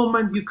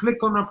moment you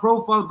click on her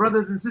profile,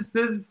 brothers and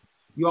sisters,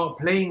 you are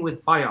playing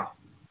with fire.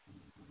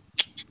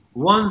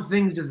 One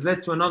thing just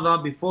led to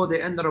another before they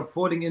ended up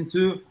falling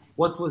into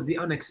what was the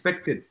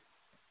unexpected.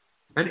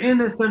 An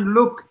innocent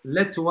look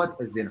led to what?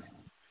 A zina.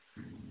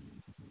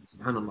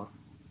 Subhanallah.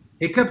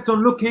 He kept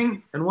on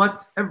looking, and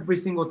what? Every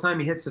single time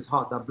he hits his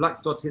heart, that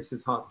black dot hits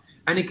his heart.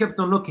 And he kept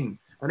on looking.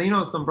 And you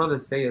know, some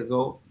brothers say as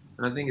well,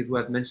 and I think it's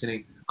worth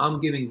mentioning, I'm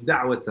giving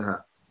da'wah to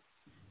her.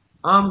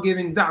 I'm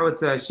giving da'wah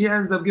to her. She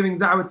ends up giving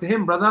da'wah to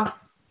him, brother.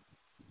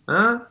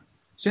 Huh?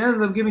 She ends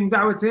up giving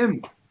da'wah to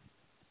him.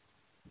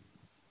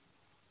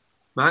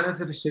 Ma'al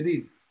asaf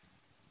al-shadid.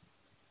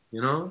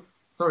 You know,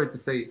 sorry to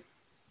say,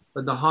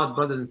 but the heart,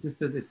 brothers and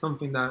sisters, is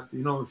something that,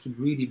 you know, should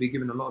really be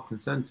given a lot of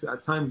concern to.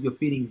 At times you're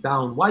feeling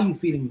down. Why are you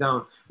feeling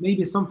down?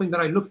 Maybe something that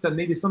I looked at,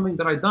 maybe something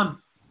that I done.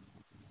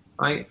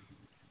 Right?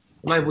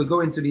 Like we go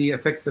into the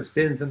effects of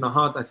sins in the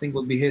heart, I think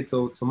we'll be here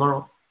till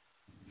tomorrow.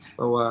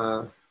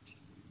 So,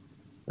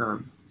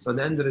 so at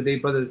the end of the day,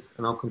 brothers,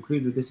 and I'll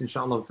conclude with this,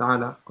 inshallah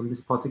ta'ala, on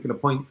this particular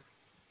point.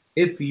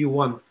 If you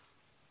want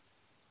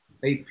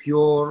a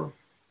pure,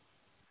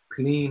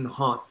 clean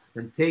heart,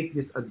 then take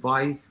this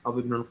advice of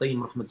Ibn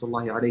al-Qayyim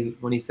rahmatullahi alayhi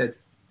when he said,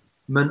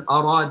 "Man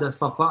arada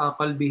safa'a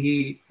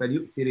qalbihi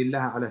falyu'thir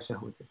Allah ala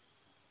shahwatih."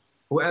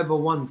 Whoever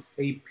wants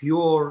a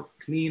pure,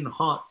 clean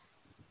heart,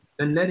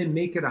 then let him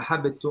make it a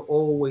habit to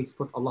always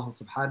put Allah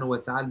subhanahu wa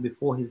ta'ala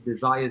before his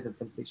desires and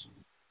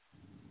temptations.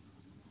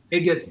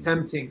 It gets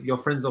tempting, your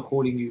friends are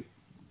calling you.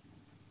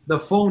 The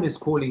phone is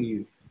calling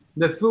you.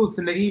 The filth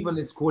and the evil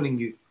is calling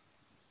you.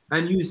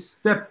 And you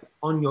step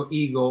on your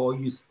ego, or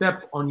you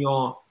step on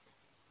your,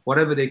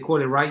 whatever they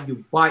call it, right?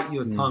 You bite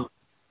your tongue,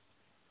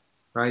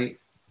 right?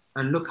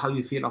 And look how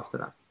you feel after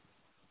that.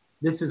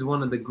 This is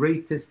one of the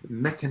greatest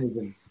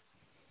mechanisms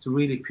to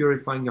really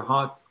purifying your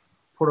heart.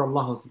 Put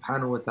Allah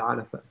subhanahu wa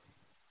ta'ala first.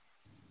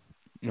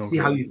 Okay. See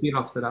how you feel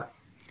after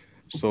that.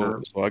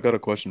 So I got a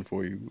question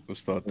for you,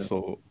 Ustadh. Yeah.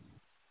 So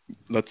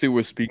let's say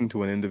we're speaking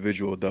to an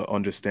individual that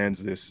understands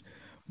this,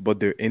 but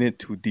they're in it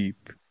too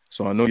deep.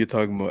 So I know you're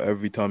talking about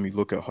every time you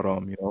look at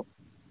haram, you know,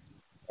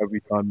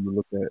 every time you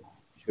look at,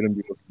 you shouldn't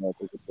be looking at,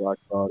 there's a black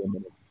cloud and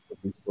then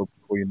it's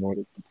before you know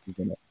it, it's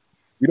gonna.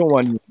 We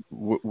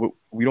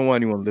don't want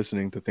anyone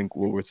listening to think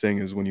what we're saying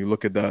is when you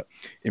look at that,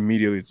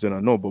 immediately it's zina.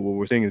 No, but what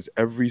we're saying is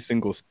every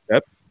single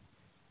step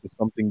is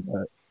something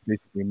that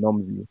basically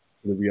numbs you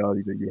to the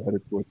reality that you're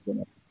headed towards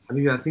zina. I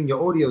mean, I think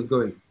your audio is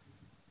going.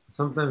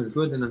 Sometimes it's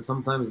good and then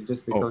sometimes it's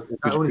just because...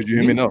 Could you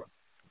hear me now?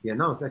 Yeah,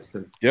 now it's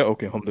excellent. Yeah,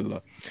 okay,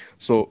 alhamdulillah.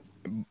 So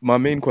my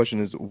main question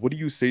is, what do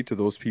you say to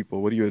those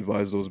people? What do you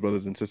advise those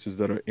brothers and sisters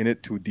that are in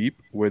it too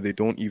deep, where they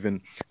don't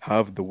even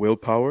have the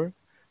willpower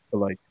to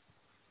like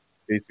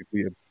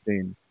basically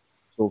abstain?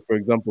 So for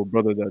example,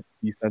 brother that's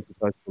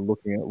desensitized to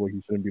looking at what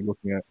he shouldn't be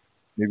looking at,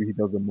 maybe he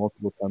does it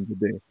multiple times a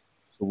day.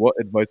 So what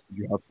advice would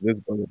you have to this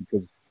brother?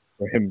 Because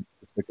for him,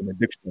 it's like an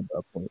addiction at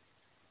that point.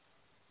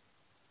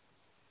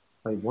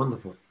 Right,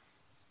 wonderful.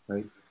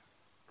 Right.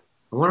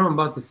 And what I'm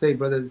about to say,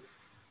 brothers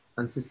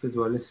and sisters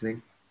who are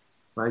listening,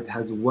 right,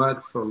 has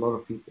worked for a lot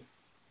of people.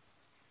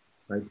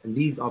 Right. And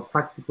these are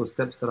practical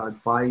steps that I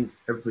advise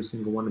every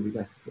single one of you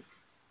guys to take.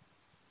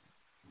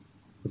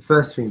 The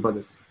first thing,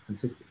 brothers and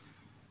sisters,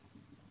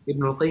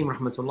 Ibn al-Qayyim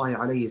rahmatullahi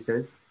alayhi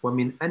says,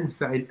 وَمِنْ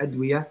أَنْفَعِ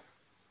الْأَدْوِيَةِ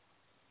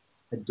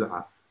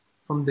الدُّعَاء.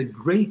 From the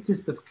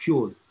greatest of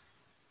cures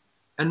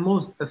and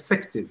most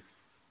effective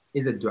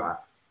is a dua.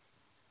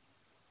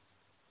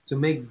 To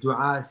make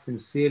dua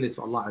sincerely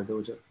to Allah Azza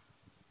wa Jal.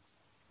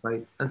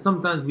 Right? And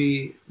sometimes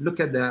we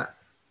look at the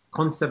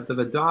concept of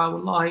a dua,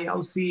 wallahi,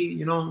 I'll see,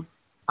 you know,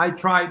 I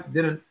tried,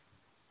 didn't.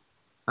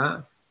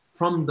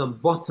 From the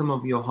bottom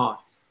of your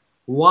heart,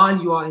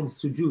 while you are in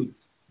sujood,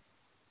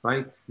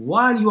 right?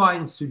 While you are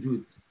in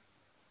sujood,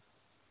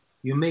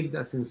 you make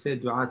that sincere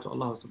dua to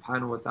Allah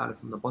subhanahu wa ta'ala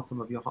from the bottom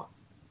of your heart.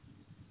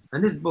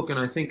 And this book, and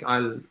I think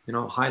I'll, you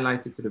know,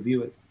 highlight it to the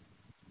viewers.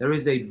 There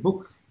is a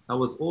book that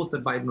was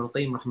authored by Ibn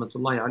al-Qayyim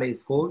rahmatullahi alayhi.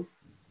 It's called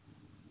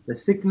The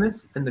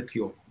Sickness and the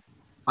Cure.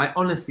 I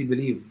honestly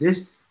believe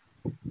this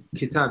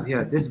kitab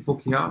here, this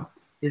book here,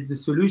 is the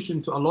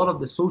solution to a lot of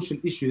the social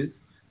issues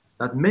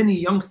that many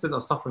youngsters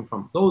are suffering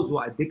from. Those who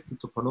are addicted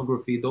to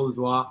pornography, those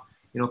who are,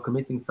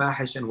 committing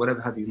fahish and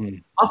whatever have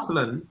you.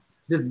 Aslan,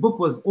 this book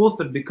was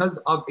authored because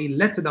of a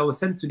letter that was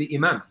sent to the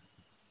Imam.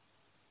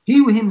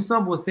 He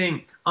himself was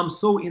saying, I'm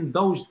so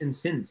indulged in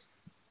sins.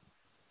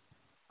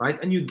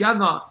 Right? And you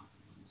gather,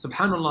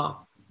 subhanAllah,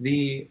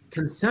 the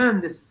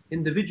concern this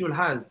individual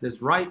has,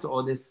 this writer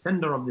or this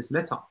sender of this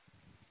letter,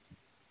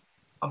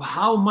 of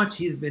how much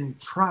he's been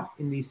trapped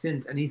in these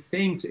sins. And he's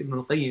saying to Ibn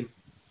al-Qayyim,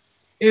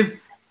 if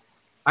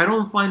I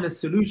don't find a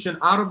solution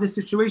out of this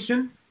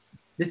situation,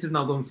 this is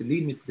now going to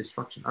lead me to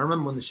destruction. I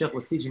remember when the Shaykh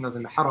was teaching us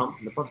in the Haram,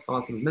 in the Prophet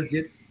ﷺ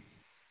masjid,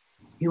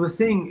 he was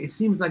saying, it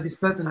seems like this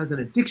person has an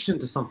addiction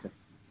to something.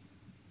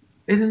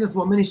 Isn't this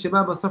what many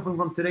shabab are suffering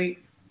from today?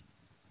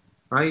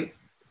 Right?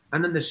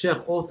 And then the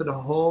Shaykh authored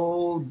a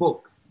whole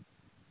book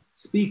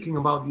speaking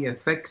about the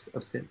effects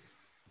of sins.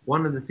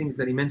 One of the things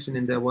that he mentioned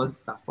in there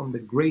was that from the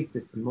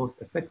greatest and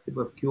most effective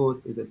of cures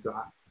is a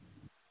dua.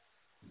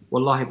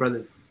 Wallahi,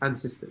 brothers and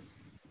sisters,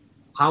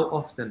 how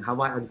often have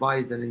I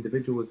advised an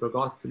individual with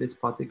regards to this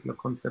particular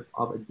concept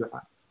of a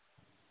dua?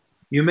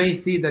 You may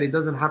see that it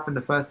doesn't happen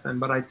the first time,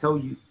 but I tell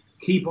you,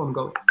 keep on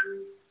going.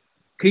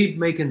 Keep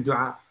making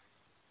dua,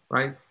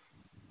 right?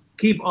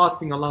 Keep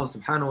asking Allah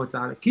subhanahu wa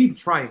ta'ala. Keep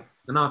trying.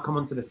 And now I'll come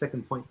on to the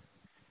second point.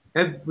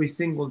 Every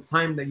single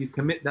time that you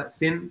commit that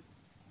sin,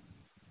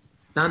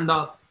 stand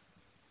up,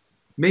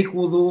 make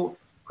wudu,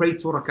 pray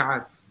 2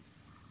 rak'at.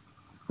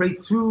 Pray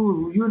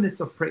 2 units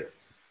of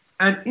prayers.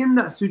 And in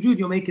that sujood,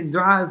 you're making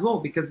dua as well,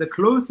 because the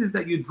closest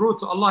that you draw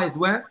to Allah is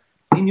where?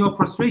 In your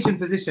prostration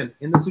position,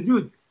 in the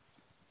sujood.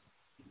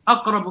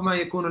 أَقْرَبُ مَا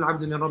يَكُونُ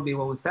الْعَبْدُ مِنْ رَبِّهِ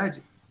وَهُوَ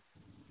سَاجِدٌ.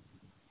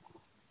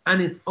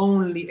 And it's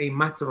only a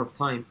matter of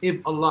time. If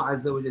Allah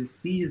Azza wa Jal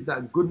sees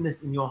that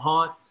goodness in your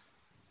heart,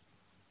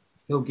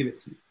 He'll give it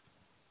to you.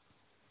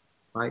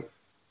 Right?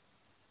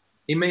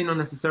 It may not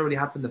necessarily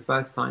happen the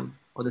first time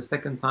or the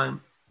second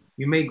time.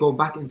 You may go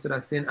back into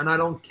that sin, and I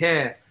don't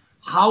care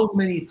how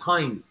many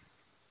times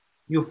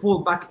you fall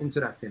back into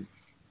that sin.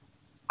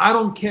 I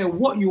don't care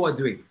what you are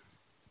doing.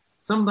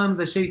 Sometimes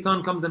the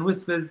shaitan comes and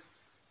whispers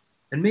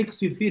and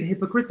makes you feel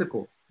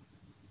hypocritical.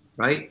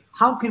 Right?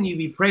 How can you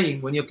be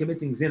praying when you're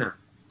committing zina?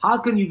 How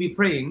can you be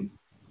praying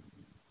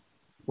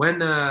when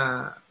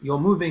you're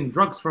moving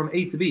drugs from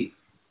A to B?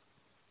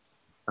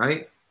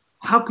 Right?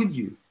 How could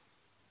you?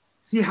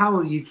 See how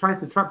he tries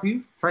to trap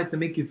you, tries to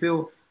make you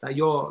feel that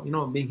you're,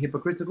 being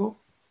hypocritical?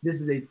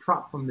 This is a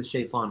trap from the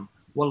shaitan.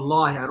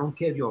 Wallahi, I don't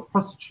care if you're a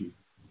prostitute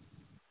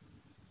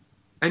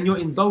and you're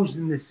indulged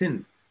in this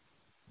sin.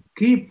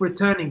 Keep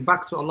returning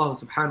back to Allah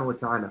subhanahu wa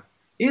ta'ala.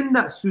 In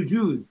that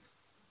sujood,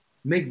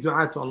 make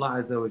dua to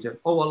Allah Azza wa Jal.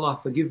 Oh Allah,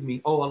 forgive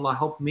me. Oh Allah,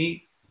 help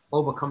me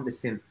overcome the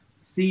sin.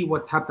 See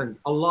what happens.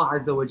 Allah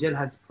Azza wa Jal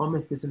has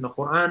promised this in the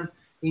Quran.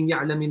 إِن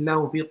يَعْلَمِ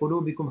اللَّهُ فِي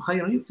قُلُوبِكُمْ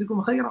خَيْرًا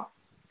يُؤْتِكُمْ خَيْرًا.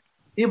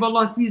 If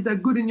Allah sees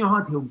that good in your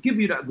heart, He'll give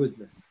you that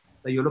goodness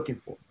that you're looking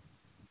for.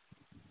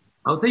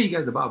 I'll tell you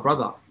guys about a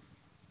brother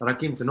that I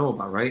came to know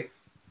about, right?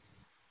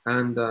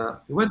 And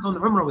he went on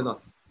Umrah with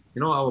us.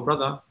 Our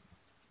brother,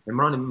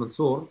 Imran ibn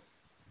Mansour,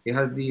 he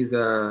has these,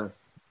 I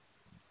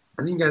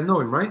think you guys know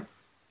him, right?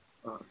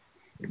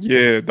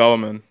 Yeah,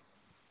 Dalaman.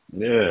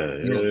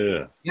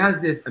 Yeah. He has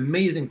this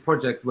amazing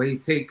project where he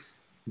takes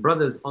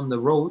brothers on the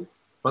road,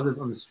 brothers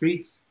on the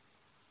streets,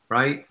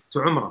 right, to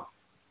Umrah.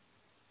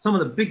 Some of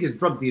the biggest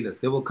drug dealers,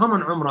 they will come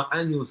on Umrah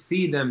and you'll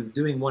see them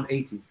doing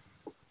 180s,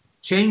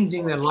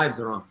 changing their lives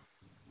around.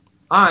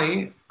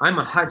 I'm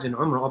a Hajj and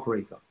Umrah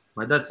operator.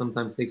 My dad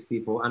sometimes takes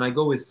people, and I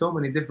go with so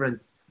many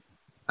different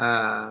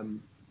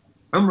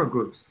Umrah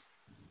groups.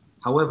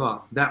 However,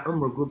 that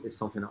Umrah group is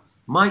something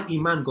else. My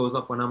iman goes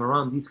up when I'm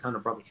around these kind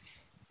of brothers.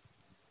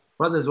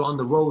 Brothers who are on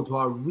the road, who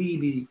are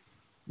really,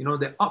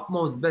 their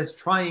utmost best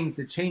trying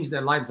to change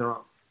their lives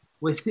around.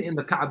 We sit in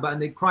the Kaaba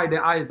and they cry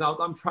their eyes out,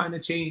 I'm trying to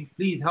change,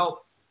 please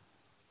help.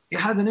 It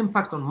has an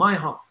impact on my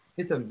heart.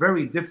 It's a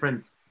very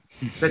different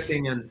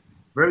setting and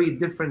very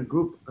different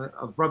group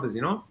of brothers,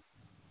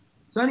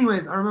 So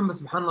anyways, I remember,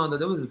 subhanAllah, that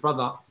there was this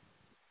brother.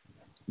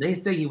 They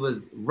say he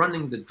was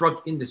running the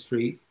drug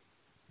industry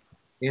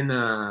in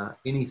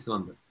East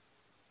London,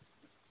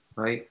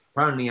 right?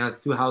 Apparently he has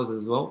 2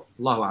 houses as well.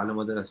 Allahu a'lam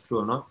whether that's true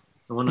or not.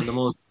 In one of the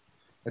most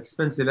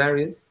expensive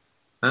areas.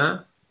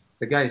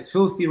 The guy is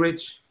filthy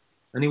rich,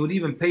 and he would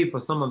even pay for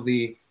some of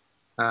the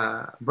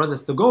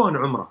brothers to go on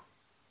Umrah,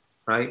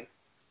 right?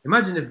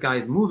 Imagine this guy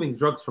is moving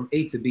drugs from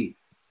A to B.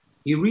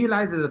 He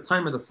realizes the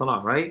time of the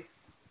Salah, right?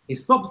 He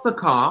stops the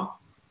car,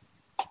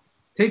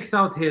 takes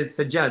out his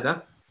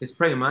sajada, his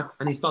prayer mat,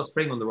 and he starts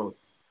praying on the road.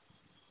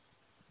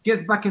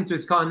 Gets back into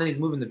his car, and then he's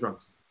moving the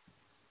drugs.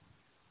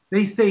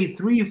 They say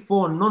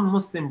 3-4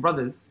 non-Muslim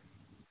brothers,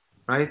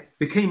 right,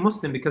 became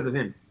Muslim because of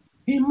him.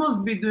 He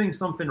must be doing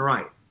something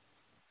right.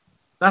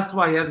 That's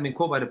why he hasn't been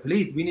caught by the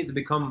police. We need to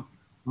become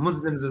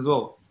Muslims as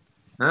well.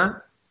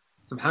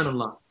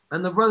 Subhanallah.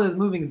 And the brother is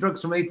moving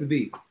drugs from A to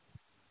B.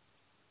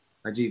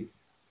 Ajib.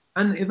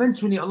 And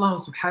eventually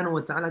Allah subhanahu wa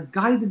ta'ala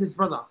guided this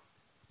brother.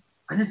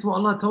 And this is what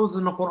Allah tells us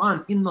in the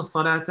Quran. Inna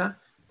salata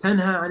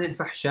tanha anil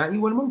fahsha'i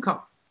wal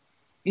munkar.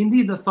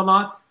 Indeed, the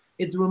salat,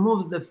 it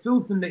removes the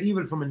filth and the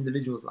evil from an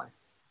individual's life.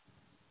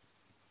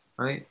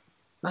 Right?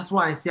 That's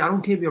why I say, I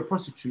don't care if you're a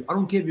prostitute, I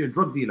don't care if you're a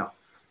drug dealer,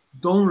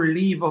 don't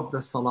leave off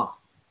the salah.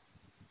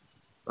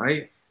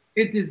 Right?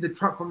 It is the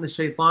trap from the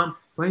shaitan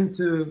for him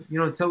to,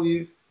 tell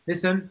you,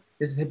 listen,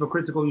 this is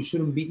hypocritical, you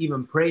shouldn't be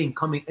even praying,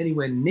 coming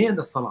anywhere near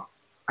the salah.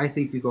 I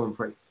say to you, go and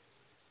pray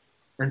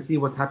and see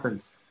what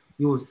happens.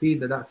 You will see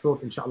that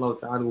filth, inshallah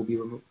ta'ala, will be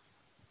removed.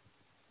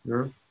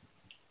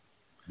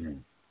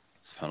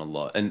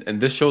 SubhanAllah. And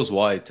this shows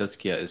why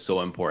tazkiyah is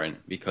so important,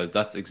 because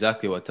that's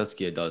exactly what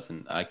tazkiyah does.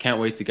 And I can't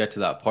wait to get to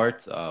that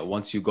part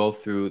once you go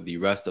through the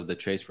rest of the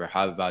traits for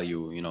high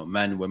value,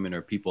 men, women,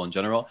 or people in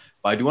general.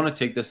 But I do want to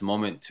take this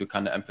moment to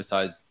kind of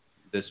emphasize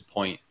this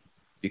point,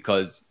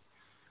 because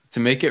to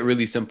make it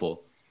really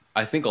simple,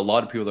 I think a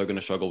lot of people are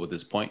going to struggle with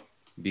this point,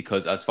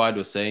 because as Fahd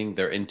was saying,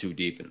 they're in too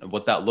deep. And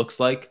what that looks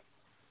like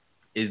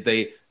is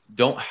they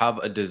don't have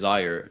a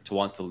desire to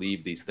want to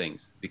leave these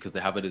things because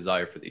they have a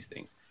desire for these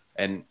things.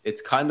 And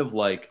it's kind of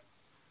like,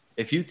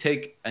 if you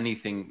take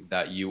anything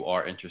that you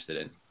are interested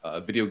in,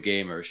 a video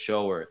game or a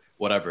show or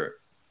whatever,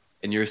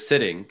 and you're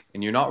sitting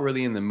and you're not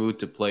really in the mood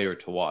to play or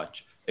to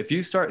watch, if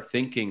you start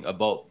thinking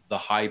about the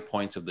high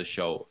points of the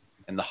show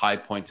and the high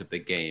points of the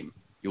game,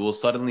 you will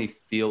suddenly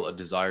feel a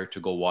desire to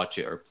go watch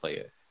it or play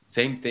it.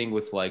 Same thing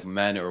with like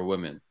men or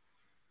women.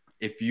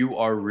 If you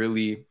are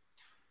really,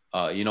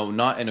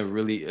 not in a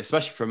really,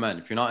 especially for men,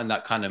 if you're not in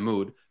that kind of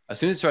mood, as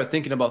soon as you start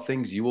thinking about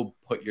things, you will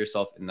put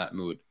yourself in that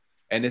mood.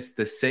 And it's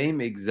the same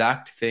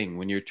exact thing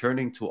when you're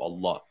turning to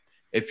Allah.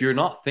 If you're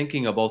not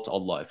thinking about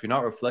Allah, if you're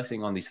not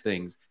reflecting on these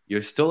things,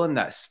 you're still in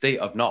that state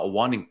of not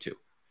wanting to.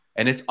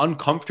 And it's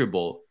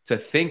uncomfortable to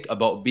think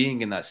about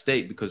being in that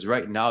state, because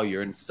right now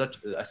you're in such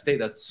a state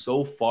that's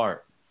so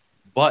far.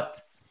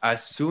 But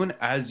as soon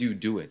as you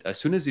do it, as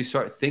soon as you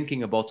start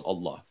thinking about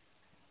Allah,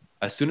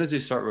 as soon as you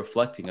start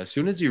reflecting, as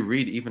soon as you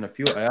read even a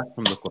few ayat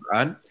from the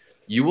Quran,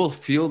 you will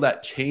feel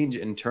that change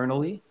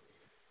internally.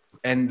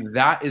 And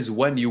that is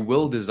when you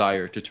will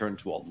desire to turn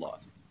to Allah.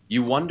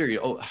 You wonder,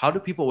 how do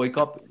people wake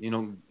up,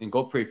 and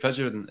go pray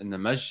Fajr in the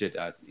masjid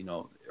at,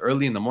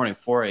 early in the morning,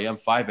 4 a.m.,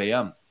 5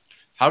 a.m.?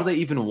 How do they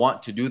even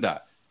want to do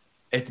that?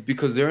 It's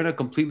because they're in a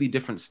completely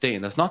different state.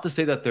 And that's not to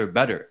say that they're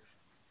better.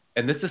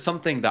 And this is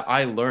something that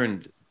I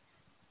learned.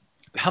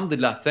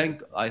 Alhamdulillah,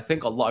 I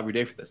thank Allah every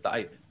day for this.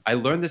 I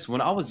learned this when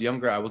I was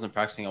younger. I wasn't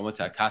practicing. I went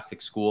to a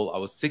Catholic school. I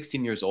was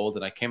 16 years old,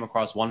 and I came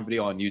across one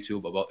video on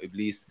YouTube about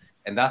Iblis.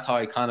 And that's how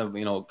I kind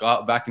of,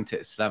 got back into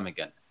Islam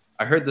again.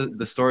 I heard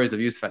the stories of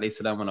Yusuf alayhi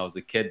salam when I was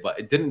a kid, but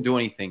it didn't do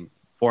anything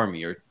for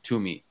me or to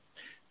me.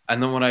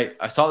 And then when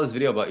I saw this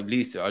video about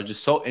Iblis, I was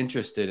just so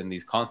interested in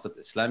these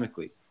concepts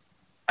Islamically.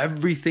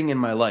 Everything in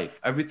my life,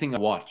 everything I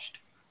watched,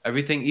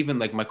 everything, even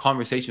like my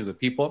conversations with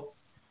people,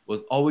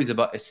 was always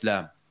about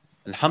Islam.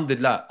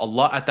 Alhamdulillah,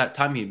 Allah at that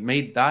time, He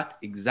made that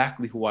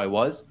exactly who I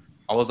was.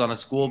 I was on a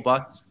school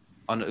bus,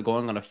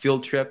 going on a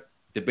field trip,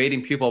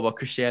 debating people about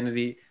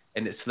Christianity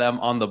and Islam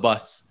on the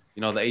bus,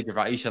 the age of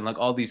Aisha and like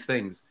all these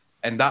things.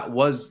 And that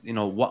was,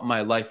 what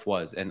my life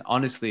was. And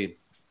honestly,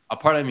 a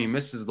part of me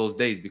misses those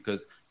days,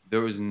 because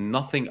there was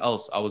nothing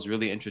else I was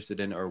really interested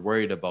in or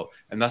worried about.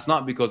 And that's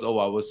not because, I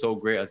was so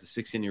great as a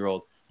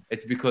 16-year-old.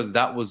 It's because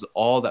that was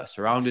all that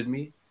surrounded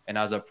me. And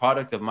as a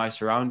product of my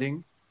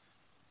surrounding,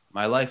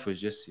 my life was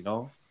just,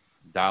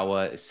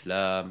 da'wah,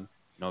 Islam,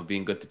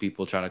 being good to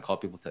people, trying to call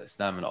people to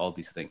Islam and all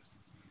these things.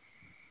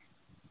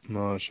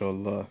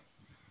 MashaAllah.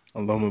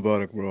 Allah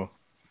Mubarak, bro.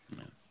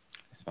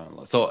 Yeah.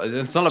 So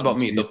it's not about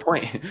me. The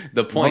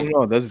point.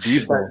 No, that's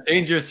deep, bro.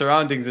 Change your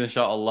surroundings,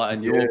 inshallah,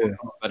 and you will become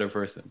a better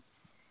person.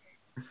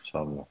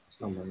 Inshallah.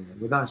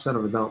 Without a shadow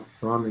of a doubt,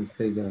 surroundings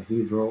plays a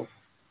huge role.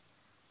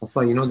 That's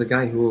why, the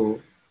guy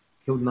who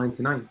killed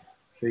 99. I'm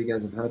sure you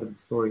guys have heard of the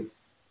story.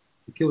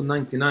 He killed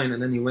 99,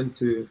 and then he went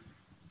to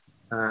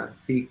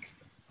seek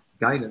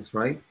guidance,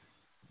 right?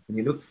 And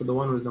he looked for the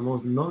one who was the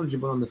most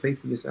knowledgeable on the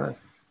face of this earth.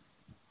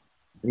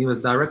 And he was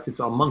directed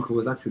to a monk who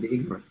was actually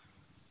ignorant.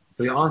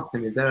 So he asked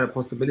him, is there a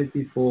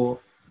possibility for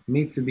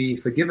me to be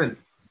forgiven?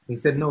 He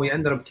said no. He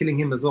ended up killing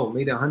him as well,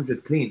 made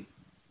 100 clean,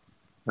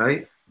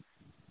 right?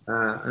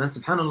 And then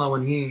subhanAllah,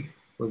 when he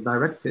was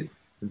directed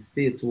and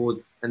steered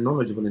towards a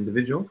knowledgeable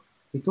individual,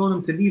 he told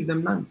him to leave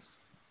them lands,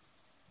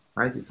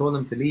 right? He told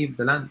him to leave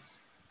the lands.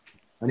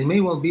 And it may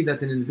well be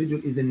that an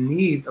individual is in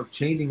need of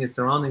changing his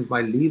surroundings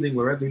by leaving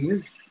wherever he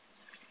is.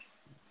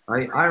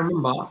 I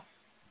remember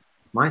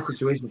my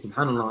situation,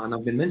 subhanAllah, and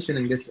I've been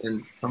mentioning this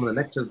in some of the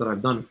lectures that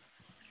I've done.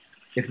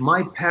 If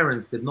my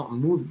parents did not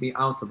move me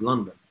out of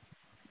London,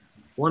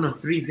 one of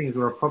three things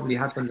would have probably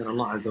happened in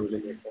Allah Azza wa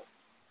Jalla.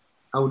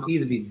 I would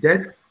either be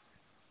dead,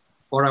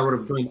 or I would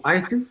have joined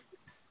ISIS,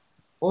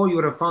 or you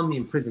would have found me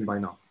in prison by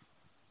now.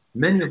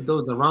 Many of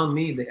those around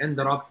me, they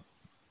ended up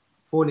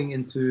falling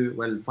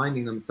into,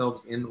 finding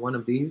themselves in one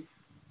of these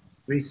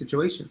three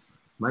situations.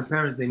 My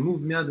parents, they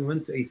moved me out and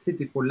went to a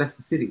city called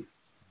Leicester City.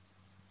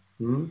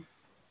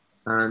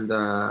 And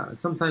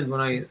sometimes when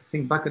I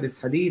think back at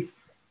this hadith,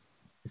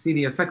 I see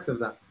the effect of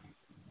that.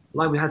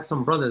 Like we had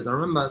some brothers. I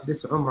remember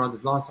this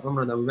last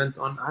Umrah that we went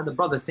on, I had a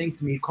brother saying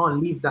to me, you can't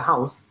leave the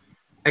house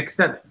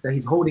except that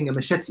he's holding a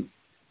machete.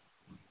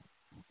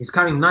 He's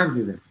carrying knives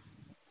with him.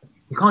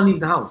 He can't leave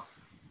the house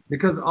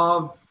because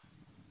of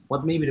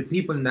what maybe the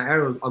people in the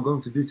areas are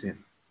going to do to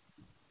him.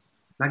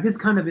 Like this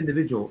kind of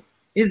individual,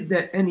 is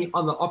there any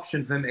other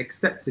option for him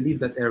except to leave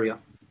that area?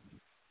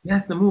 He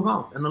has to move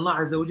out, and Allah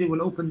Azza wa Jalla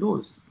will open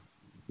doors.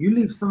 You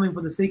leave something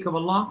for the sake of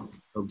Allah,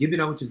 He'll give you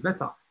that which is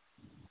better.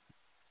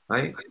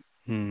 Right?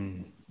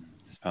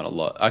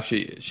 SubhanAllah.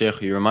 Actually,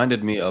 Shaykh, you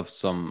reminded me of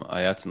some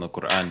ayats in the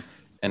Quran,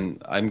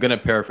 and I'm going to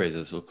paraphrase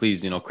this, so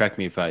please, correct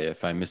me if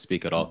I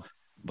misspeak at all.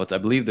 But I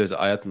believe there's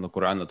ayat in the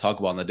Quran that talk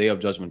about on the Day of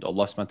Judgment,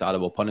 Allah subhanahu wa ta'ala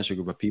will punish a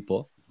group of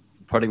people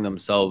putting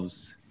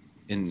themselves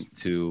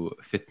into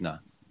fitna.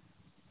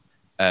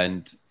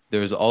 And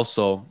there's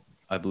also,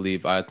 I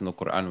believe, ayat in the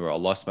Quran where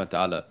Allah subhanahu wa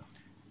ta'ala,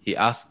 He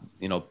asked,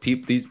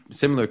 these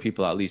similar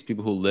people, at least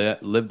people who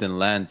lived in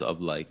lands of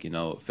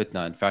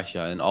fitna and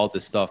fasha and all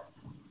this stuff,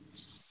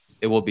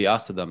 it will be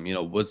asked to them,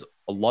 was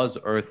Allah's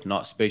earth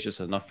not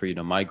spacious enough for you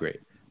to migrate?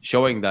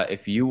 Showing that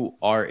if you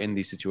are in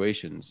these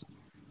situations,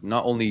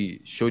 not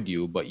only should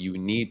you, but you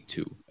need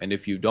to. And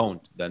if you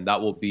don't, then that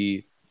will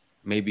be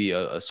maybe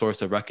a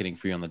source of reckoning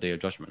for you on the Day of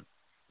Judgment.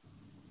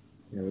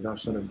 Yeah, without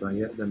shadow of doubt.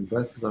 Yet then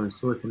verses are in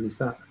Surah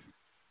An-Nisa,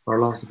 where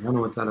Allah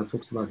subhanahu wa ta'ala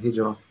talks about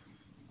hijrah.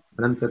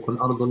 أَلَمْ تَكُنْ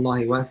أَرْضُ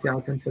اللَّهِ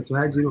وَاسِعَةً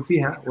فَتُهَاجِرُوا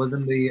فِيهَا.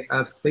 Wasn't the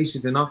earth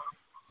spacious enough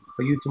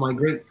for you to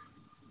migrate?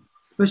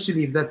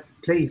 Especially if that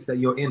place that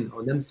you're in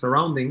or them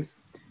surroundings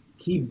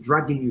keep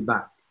dragging you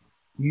back.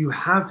 You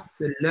have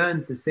to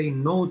learn to say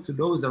no to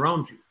those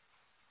around you.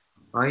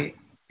 Right?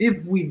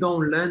 If we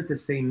don't learn to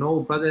say no,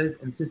 brothers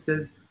and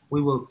sisters,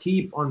 we will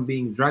keep on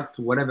being dragged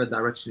to whatever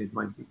direction it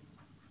might be.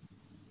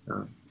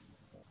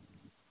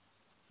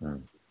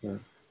 Yeah.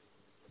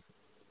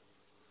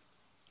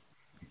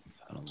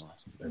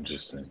 It's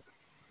interesting.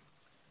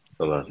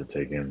 A lot to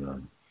take in,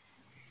 man.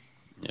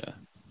 Yeah.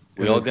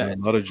 We all get a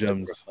lot of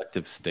gems.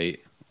 Reflective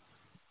state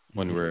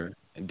when we're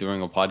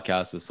doing a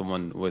podcast with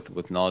someone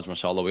with knowledge,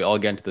 mashallah. We all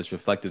get into this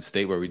reflective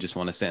state where we just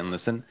want to sit and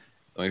listen.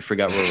 When we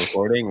forget we're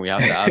recording, we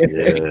have to ask.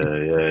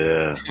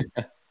 Yeah.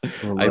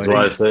 That's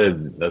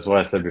why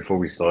I said before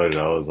we started,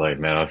 I was like,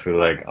 man, I feel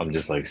like I'm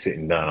just like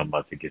sitting down. I'm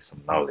about to get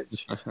some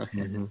knowledge.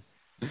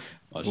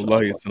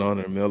 Wallahi, it's an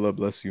honor. May Allah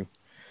bless you.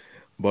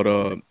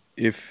 But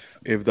if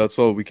that's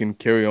all, we can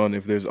carry on.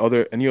 If there's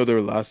any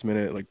other last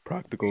minute like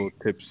practical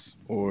tips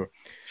or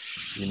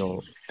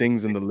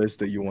things in the list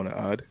that you want to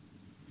add,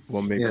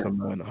 what makes a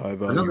man high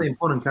value? Another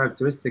important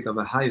characteristic of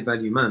a high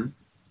value man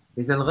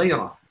is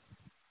al-ghayra,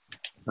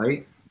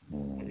 right?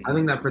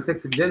 Having that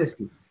protective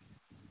jealousy.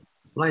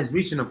 Allah is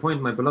reaching a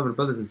point, my beloved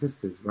brothers and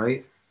sisters,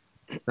 right,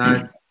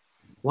 that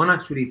one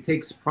actually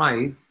takes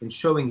pride in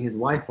showing his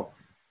wife off,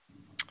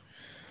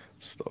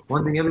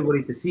 wanting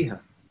everybody to see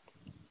her.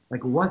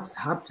 Like, what's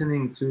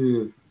happening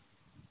to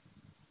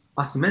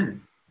us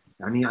men?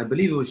 I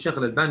believe it was Shaykh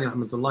al-Albani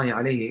rahmatullahi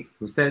alayhi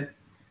who said,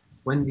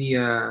 when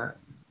the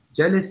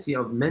jealousy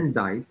of men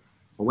died,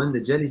 or when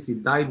the jealousy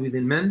died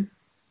within men,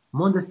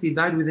 modesty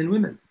died within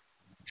women.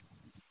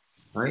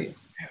 Right?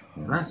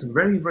 And that's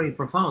very, very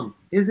profound.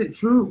 Is it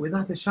true?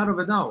 Without a shadow of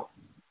a doubt.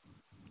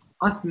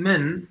 Us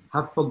men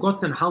have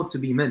forgotten how to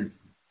be men.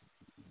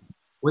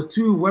 We're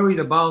too worried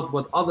about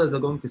what others are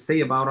going to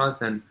say about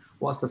us and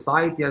what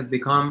society has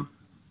become.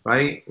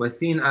 Right? We're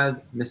seen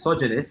as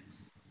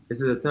misogynists.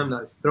 This is a term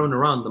that's thrown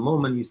around the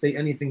moment you say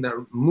anything that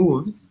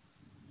moves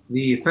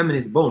the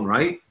feminist bone,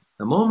 right?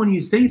 The moment you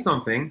say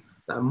something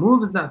that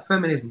moves that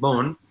feminist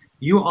bone,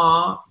 you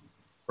are,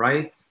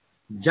 right,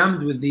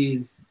 jammed with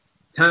these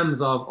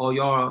terms of, oh,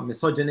 you're a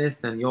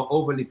misogynist and you're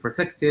overly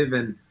protective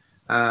and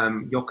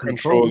you're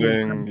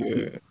controlling.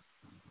 Yeah.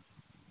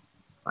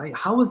 Right?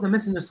 How was the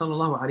Messenger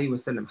sallallahu alaihi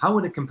wasallam? How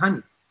were the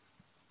companions?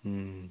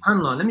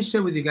 SubhanAllah, let me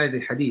share with you guys a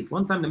hadith.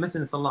 One time the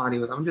Messenger sallallahu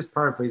alaihi wasallam, I'm just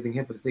paraphrasing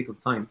here for the sake of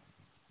time.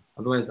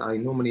 Otherwise, I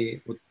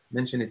normally would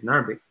mention it in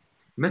Arabic.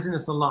 Messenger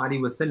sallallahu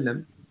alaihi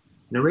wasallam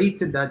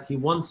narrated that he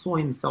once saw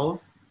himself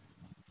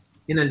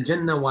in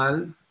Al-Jannah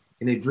while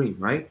in a dream,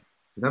 right?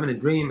 He was having a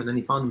dream and then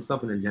he found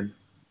himself in Al-Jannah.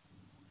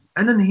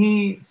 And then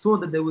he saw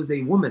that there was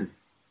a woman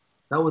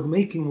that was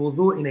making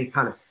wudu in a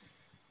palace.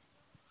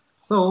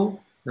 So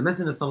the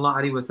Messenger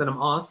sallallahu alaihi wasallam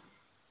asked,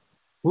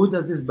 who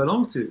does this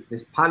belong to?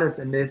 This palace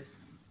and this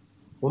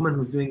woman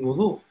who's doing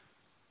wudu?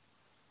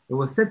 It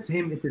was said to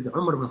him, it is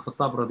Umar ibn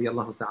Khattab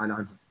radiyallahu ta'ala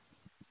anhu.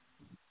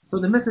 So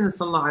the Messenger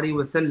sallallahu alaihi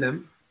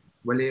wasallam,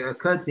 well, it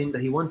occurred to him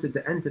that he wanted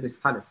to enter this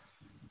palace.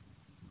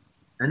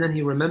 And then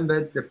he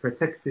remembered the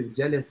protective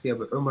jealousy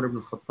of Umar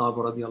ibn Khattab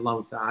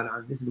radiyallahu ta'ala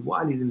anhu. This is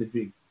while he's in the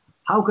dream.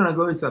 How can I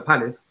go into a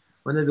palace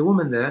when there's a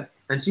woman there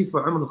and she's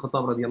for Umar ibn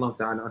Khattab radiyallahu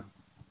ta'ala anhu?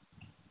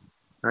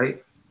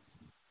 Right?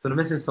 So the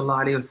Messenger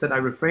sallallahu alaihi wasallam said, I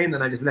refrained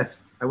and I just left.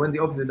 I went the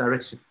opposite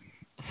direction.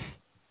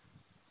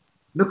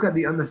 Look at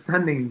the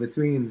understanding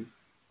between,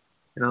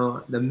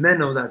 the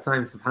men of that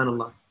time,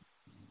 subhanAllah.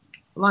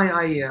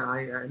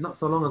 I not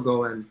so long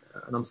ago, and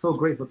I'm so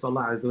grateful to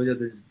Allah Azza wa Jalla,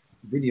 this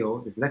video,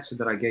 this lecture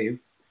that I gave,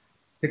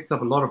 picked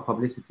up a lot of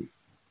publicity.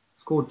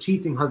 It's called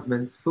Cheating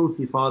Husbands,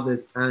 Filthy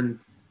Fathers, and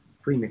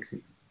Free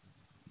Mixing.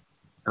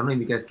 I don't know if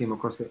you guys came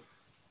across it.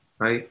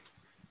 right?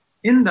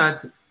 In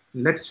that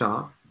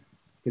lecture,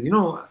 because you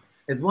know,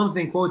 it's one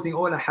thing quoting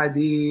all the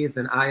hadith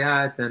and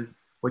ayat, and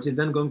which is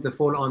then going to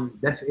fall on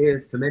deaf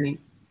ears to many.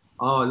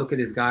 Oh, look at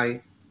this guy,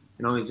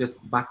 you know, he's just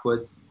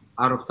backwards,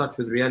 out of touch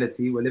with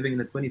reality. We're living in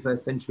the 21st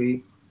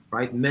century,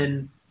 right?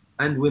 Men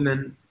and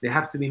women, they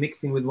have to be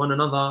mixing with one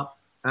another.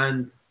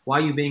 And why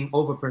are you being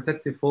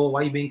overprotective for?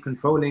 Why are you being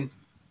controlling?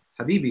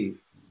 Habibi,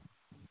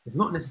 it's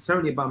not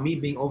necessarily about me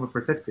being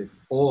overprotective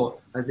or,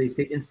 as they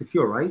say,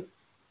 insecure, right?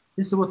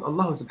 This is what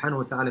Allah subhanahu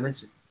wa ta'ala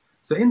mentioned.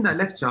 So in that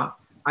lecture,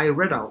 I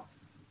read out,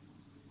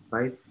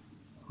 right,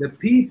 the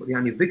people,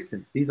 yani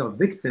victims. These are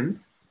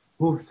victims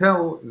who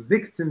fell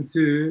victim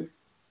to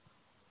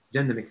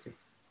gender mixing.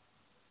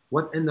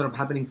 What ended up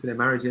happening to their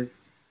marriages,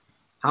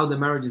 how the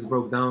marriages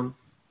broke down,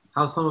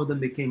 how some of them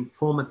became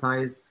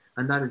traumatized,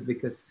 and that is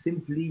because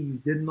simply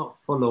you did not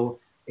follow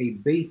a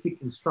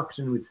basic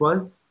instruction, which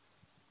was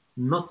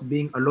not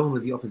being alone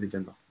with the opposite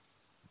gender.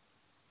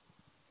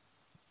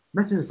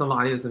 Messenger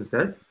sallallahu alayhi wa sallam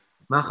said,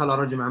 "Ma khala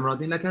rajul ma'a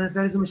imra'atin illa kana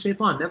thalithuhuma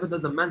ash-shaytan." Never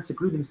does a man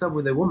seclude himself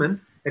with a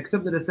woman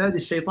except that the third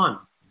is shaitan.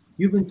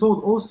 You've been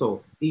told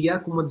also,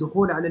 إِيَّاكُمْ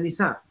وَالدُّخُولَ عَلَى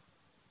النِّسَاءِ.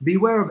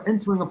 Beware of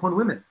entering upon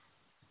women.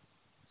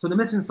 So the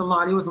Messenger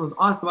sallallahu alayhi wa sallam was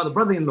asked about the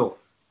brother-in-law.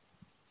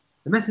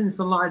 The Messenger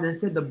sallallahu alayhi wa sallam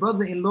said, the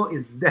brother-in-law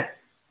is death.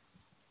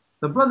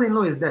 The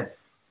brother-in-law is death.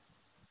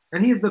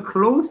 And he is the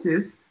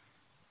closest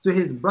to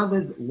his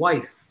brother's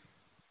wife.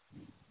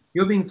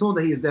 You're being told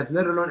that he is death,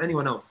 let alone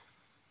anyone else.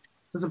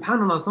 So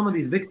subhanAllah, some of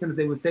these victims,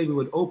 they would say we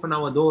would open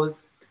our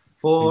doors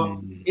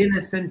for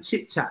innocent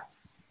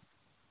chit-chats,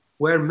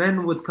 where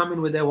men would come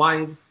in with their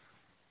wives,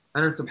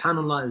 and then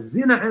subhanAllah,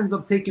 zina ends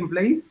up taking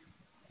place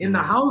in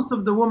the house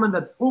of the woman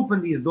that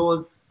opened these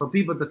doors for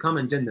people to come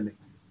and gender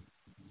mix.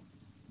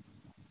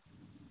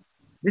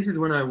 This is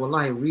when I,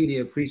 wallahi, really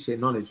appreciate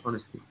knowledge,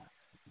 honestly.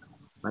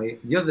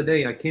 The other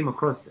day, I came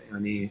across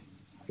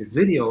this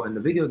video, and the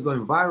video is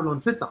going viral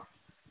on Twitter,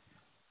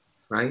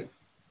 right?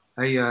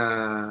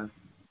 A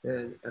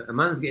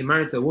man's getting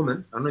married to a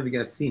woman. I don't know if you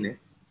guys seen it.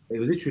 It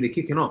was literally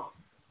kicking off.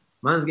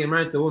 Man's getting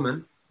married to a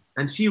woman,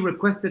 and she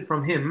requested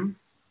from him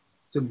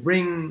to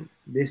bring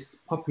this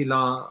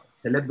popular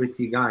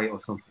celebrity guy or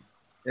something.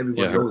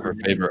 Everyone knows her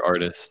favorite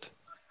artist.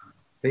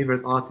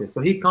 Favorite artist.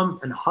 So he comes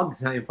and hugs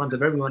her in front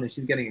of everyone, and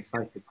she's getting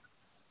excited.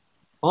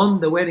 On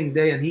the wedding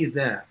day, and he's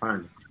there,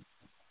 apparently.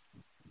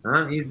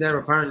 He's there,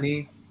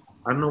 apparently.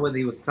 I don't know whether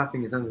he was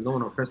clapping his hands, no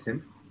one will press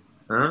him.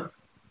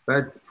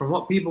 But from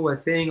what people were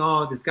saying,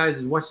 oh, this guy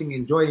is watching,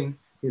 enjoying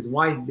his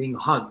wife being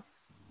hugged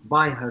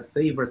by her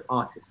favorite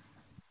artist.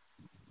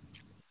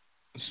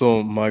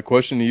 So my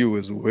question to you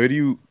is, where do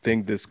you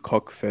think this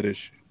cuck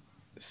fetish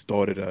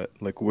started at?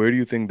 Like, where do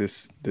you think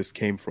this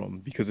came from?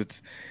 Because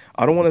it's,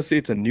 I don't want to say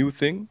it's a new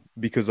thing,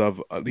 because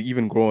I've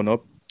even growing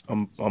up,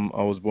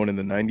 I was born in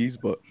the 90s,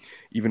 but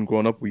even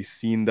growing up, we've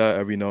seen that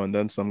every now and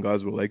then. Some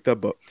guys were like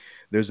that, but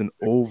there's an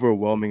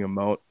overwhelming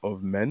amount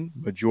of men,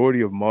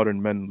 majority of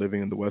modern men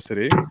living in the West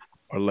today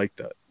are like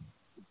that.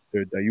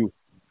 They're dayuth.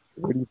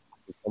 Where do you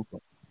think this come from?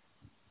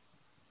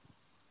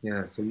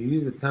 Yeah, so you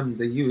use the term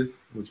the youth,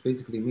 which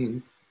basically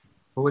means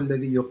هو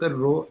الذي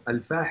يقر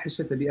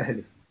الفاحشة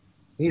بأهله.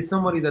 He's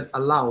somebody that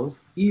allows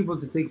evil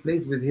to take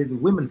place with his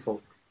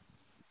womenfolk.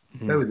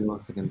 Bear with me 1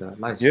 second.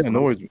 Yeah,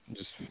 no worries.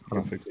 Just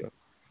fix that.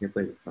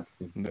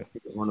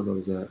 It's one of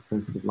those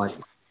sensitive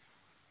lights.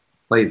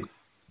 Like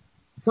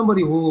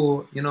somebody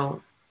who, you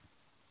know,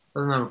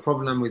 doesn't have a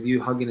problem with you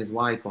hugging his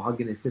wife or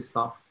hugging his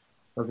sister,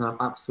 doesn't have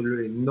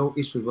absolutely no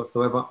issues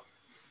whatsoever.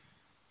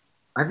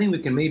 I think we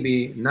can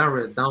maybe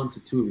narrow it down to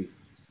 2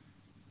 reasons.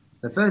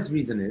 The first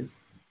reason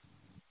is,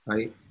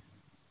 right,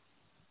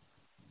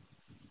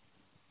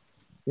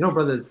 you know,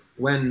 brothers,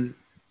 when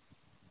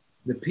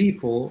the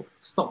people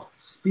stopped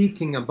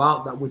speaking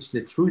about that which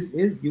the truth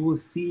is, you will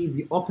see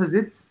the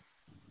opposite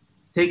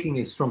taking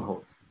a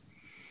stronghold.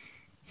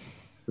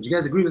 Would you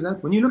guys agree with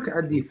that? When you look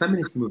at the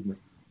feminist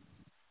movement,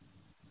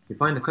 you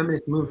find the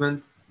feminist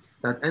movement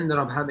that ended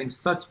up having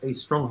such a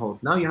stronghold.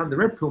 Now you have the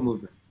red pill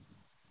movement.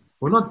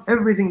 Well, not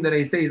everything that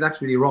they say is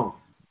actually wrong.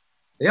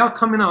 They are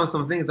coming out with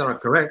some things that are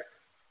correct,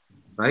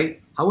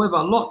 right? However,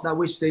 a lot that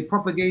which they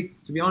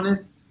propagate, to be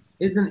honest,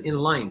 isn't in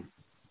line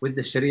with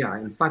the Sharia.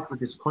 In fact,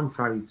 it is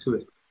contrary to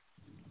it.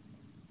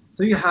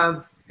 So you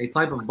have a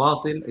type of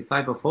batil, a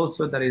type of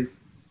falsehood that is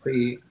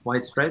pretty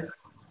widespread.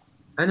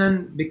 And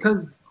then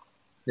because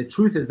the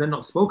truth is then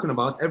not spoken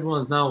about,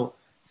 everyone's now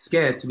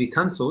scared to be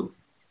cancelled.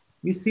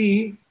 You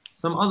see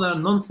some other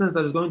nonsense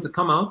that is going to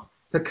come out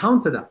to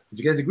counter that. Would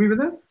you guys agree with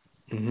that?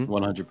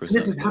 100%.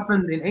 This has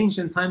happened in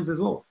ancient times as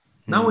well.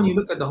 Now, when you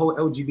look at the whole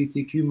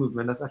LGBTQ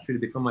movement, that's actually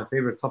become my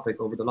favorite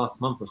topic over the last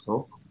month or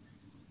so,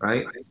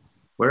 right?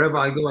 Wherever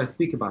I go, I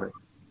speak about it,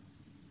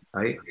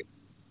 right?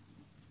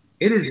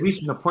 It is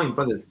reaching a point,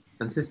 brothers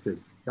and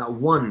sisters, that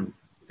one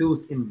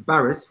feels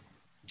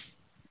embarrassed.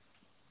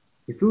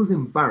 He feels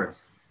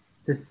embarrassed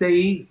to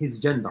say his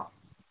gender.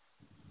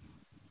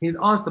 He's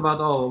asked about,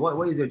 oh,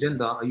 what is your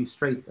gender? Are you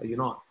straight? Are you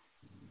not?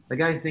 The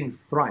guy thinks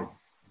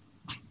thrice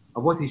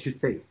of what he should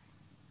say.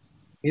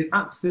 He's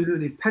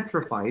absolutely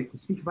petrified to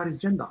speak about his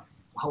gender.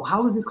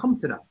 How has it come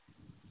to that?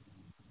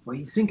 Well,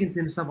 he's thinking to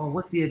himself, oh,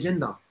 what's the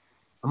agenda?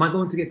 Am I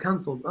going to get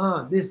cancelled?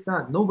 This,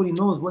 that. Nobody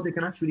knows what they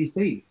can actually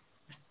say,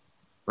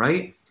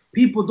 right?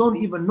 People don't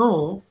even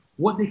know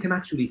what they can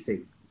actually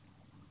say.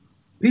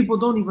 People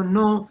don't even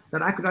know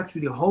that I could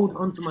actually hold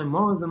on to my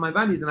morals and my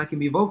values and I can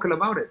be vocal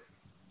about it.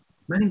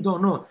 Many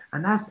don't know.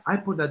 And I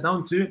put that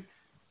down to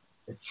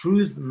the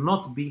truth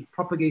not be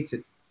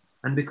propagated.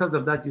 And because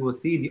of that, you will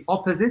see the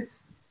opposite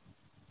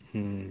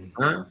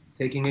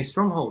taking a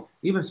stronghold.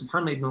 Even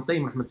Subhanallah ibn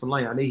Qayyim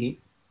rahmatullahi alayhi,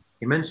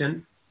 he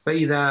mentioned,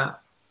 فَإِذَا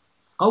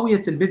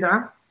قَوِيَتِ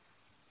الْبِدْعَةِ,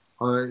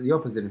 or the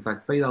opposite in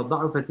fact, فَإِذَا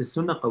ضَعُفَتِ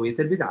السُنَّةِ قَوِيَتِ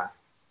الْبِدْعَةِ.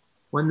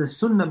 When the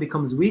sunnah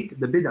becomes weak,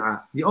 the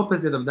bid'ah, the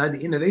opposite of that, the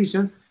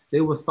innovations,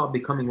 they will start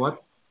becoming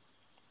what?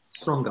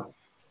 Stronger.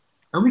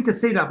 And we could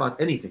say that about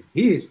anything.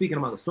 He is speaking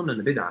about the sunnah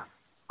and the bid'ah.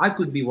 I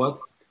could be what?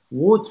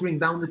 Watering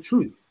down the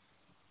truth.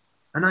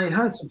 And I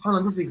heard,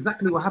 subhanAllah, this is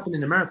exactly what happened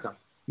in America.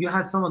 You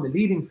had some of the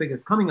leading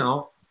figures coming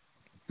out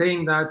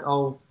saying that,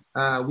 oh,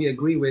 we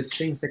agree with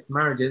same-sex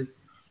marriages,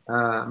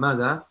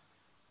 ماذا?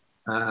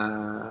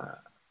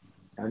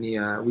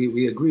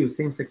 We agree with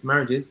same-sex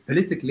marriages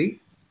politically,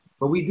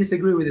 but we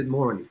disagree with it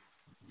morally.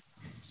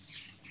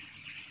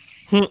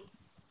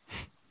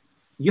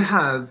 You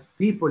have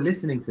people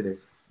listening to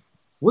this.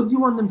 What do you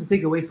want them to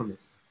take away from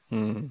this?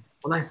 Well,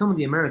 like some of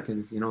the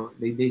Americans, you know,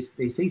 they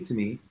say to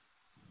me,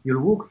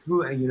 you'll walk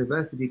through a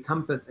university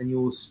campus and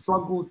you will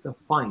struggle to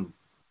find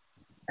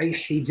a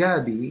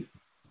hijabi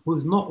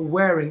who's not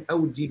wearing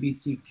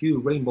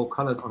LGBTQ rainbow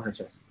colors on her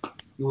chest.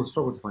 You will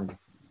struggle to find it.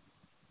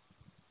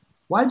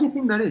 Why do you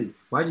think that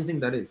is? Why do you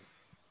think that is?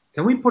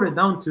 Can we put it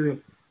down to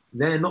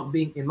there not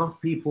being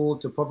enough people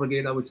to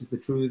propagate that which is the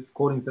truth,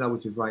 according to that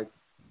which is right?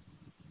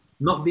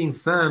 Not being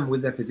firm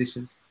with their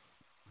positions.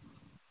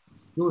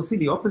 You will see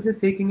the opposite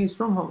taking a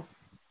stronghold.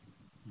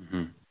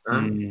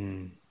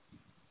 And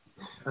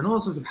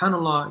also,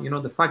 subhanAllah, you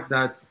know, the fact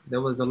that there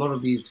was a lot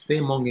of these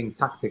fear-mongering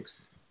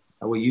tactics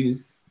that were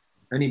used.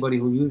 Anybody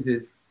who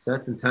uses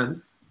certain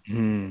terms,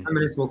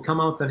 feminists will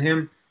come out on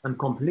him and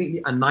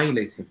completely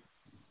annihilate him.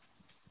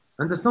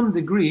 And to some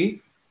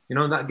degree, you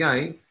know, that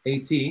guy,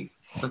 Ustadh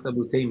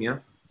Abu Taymiyyah,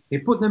 he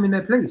put them in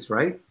their place,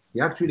 right?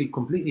 He actually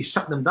completely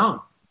shut them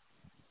down.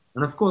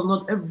 And of course,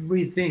 not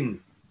everything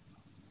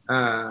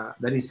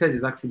that he says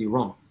is actually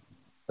wrong.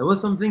 There were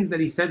some things that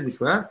he said which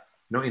were,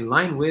 you know, in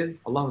line with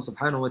Allah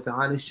subhanahu wa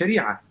ta'ala's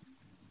sharia.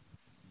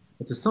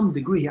 But to some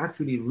degree, he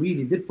actually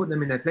really did put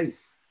them in their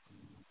place.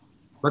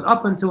 But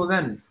up until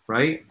then,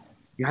 right,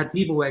 you had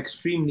people who were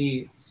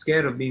extremely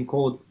scared of being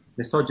called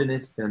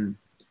misogynist and,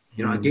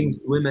 you know,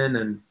 against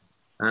women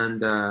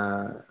and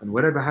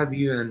whatever have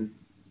you. And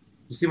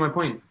you see my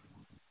point?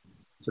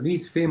 So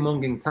these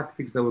fear-mongering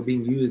tactics that were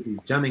being used, these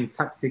jamming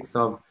tactics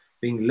of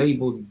being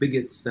labeled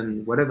bigots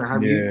and whatever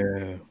have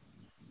you,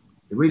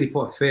 it really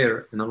put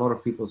fear in a lot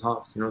of people's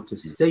hearts, you know, to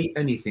say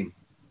anything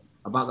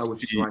about that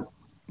which is right.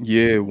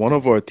 Yeah, one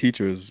of our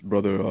teachers,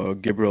 brother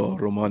Gabriel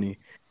Romani,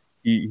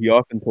 he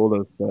often told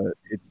us that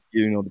it's,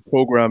 you know, the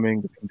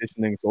programming, the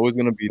conditioning, it's always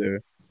going to be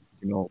there.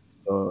 You know,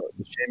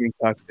 the shaming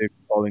tactics,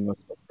 calling us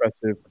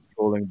oppressive,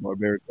 controlling,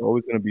 barbaric, they're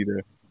always going to be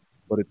there.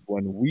 But it's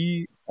when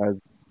we,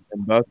 as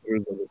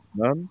ambassadors of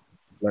Islam,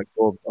 let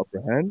go of the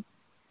upper hand,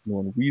 and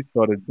when we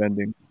started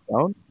bending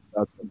down,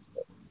 that's when it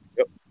started.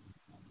 Yep.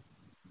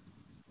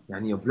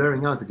 And you're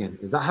blurring out again.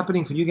 Is that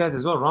happening for you guys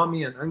as well,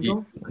 Rami and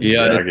Ango?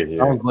 Yeah, it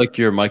sounds like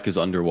your mic is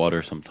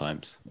underwater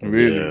sometimes.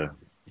 Really?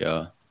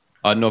 Yeah.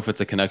 I don't know if it's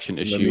a connection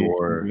issue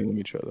or... Let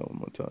me try that one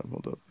more time.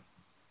 Hold up.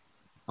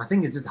 I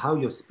think it's just how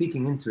you're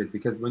speaking into it,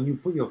 because when you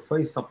put your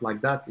face up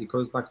like that, it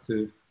goes back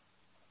to...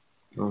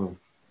 Oh.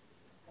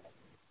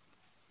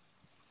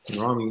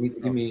 Rami, you need to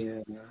give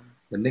me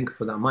the link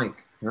for that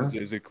mic. Huh?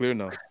 Is it clear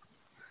now?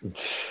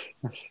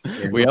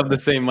 We have the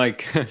same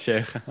mic,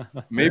 Sheikh.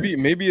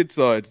 Maybe it's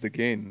the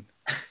gain.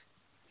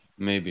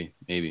 Maybe.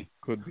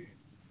 Could be.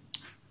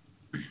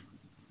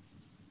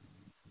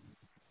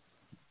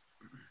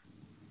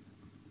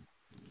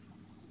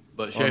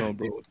 But Sheikh, no,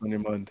 bro, what's on your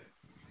mind?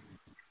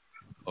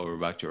 Oh, we're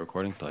back to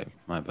recording time.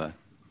 My bad.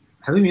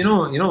 Habib, you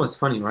know what's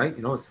funny, right?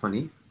 You know what's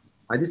funny?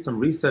 I did some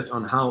research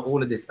on how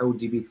all of this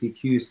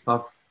LGBTQ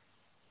stuff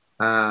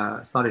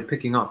started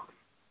picking up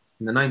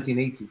in the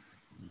 1980s.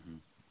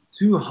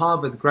 Two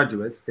Harvard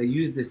graduates, they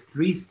used this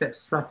 3-step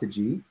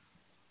strategy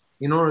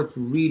in order to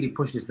really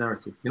push this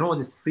narrative. You know what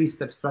this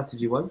 3-step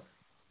strategy was?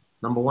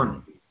 Number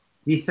 1,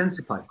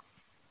 desensitize.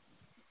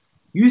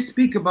 You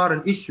speak about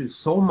an issue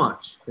so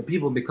much that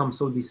people become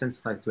so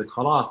desensitized to it.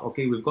 Khalas,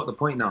 okay, we've got the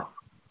point now.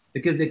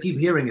 Because they keep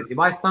hearing it. If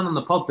I stand on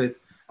the pulpit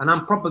and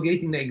I'm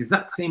propagating the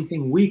exact same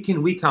thing week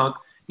in, week out,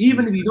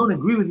 even if you don't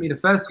agree with me the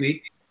first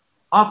week,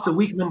 after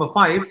week number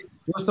 5,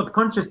 you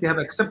subconsciously have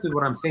accepted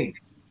what I'm saying.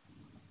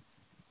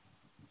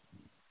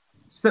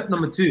 Step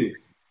number 2,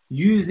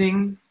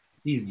 using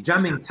these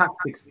jamming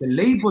tactics to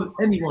label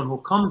anyone who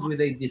comes with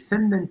a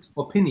descendant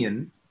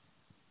opinion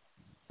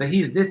that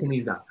he's this and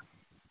he's that.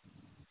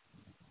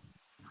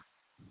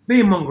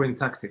 Fear-mongering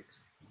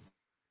tactics.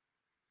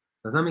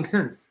 Does that make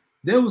sense?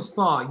 They will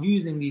start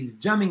using these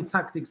jamming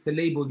tactics to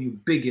label you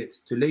bigots,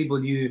 to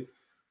label you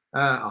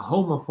a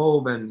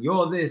homophobe, and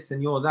you're this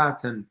and you're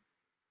that, and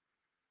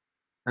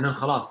then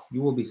khalas,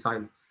 you will be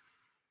silenced.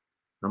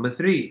 Number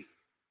 3,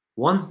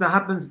 once that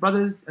happens,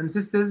 brothers and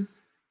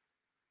sisters,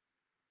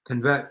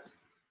 convert.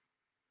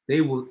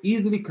 They will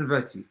easily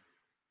convert you.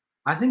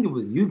 I think it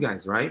was you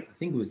guys, right? I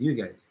think it was you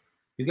guys.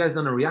 You guys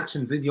done a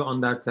reaction video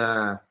on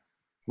that.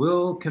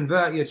 Will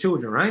convert your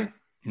children, right?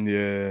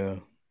 Yeah.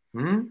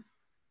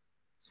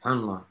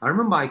 SubhanAllah. I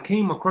remember I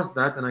came across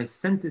that and I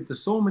sent it to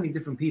so many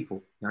different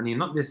people. I mean,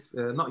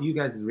 not you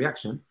guys'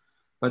 reaction,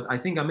 but I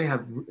think I may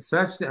have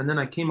searched it and then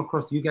I came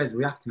across you guys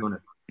reacting on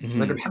it.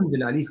 Like,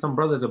 alhamdulillah, at least some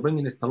brothers are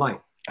bringing this to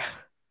light,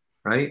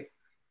 right?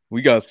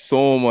 We got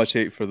so much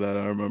hate for that,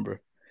 I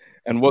remember.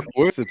 And what's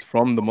worse, it's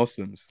from the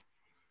Muslims.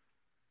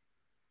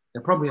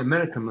 They're probably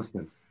American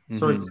Muslims.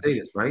 Sorry to say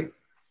this, right?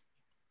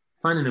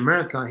 Find in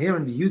America, here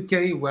in the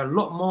UK, we're a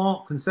lot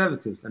more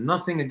conservatives, and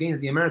nothing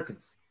against the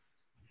Americans.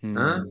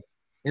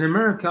 In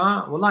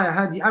America, wallahi, I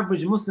had the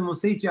average Muslim will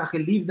say to you,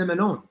 "Akhi, leave them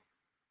alone.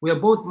 We are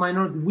both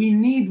minority. We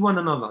need one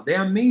another." They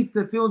are made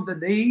to feel that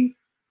they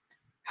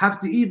have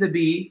to either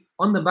be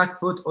on the back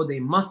foot or they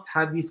must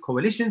have these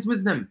coalitions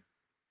with them.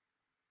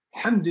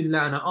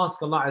 Alhamdulillah, and I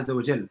ask Allah Azza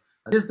wa Jal,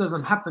 this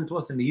doesn't happen to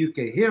us in the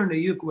UK. Here in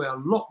the UK, we're a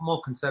lot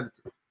more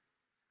conservative.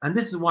 And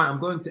this is why I'm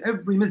going to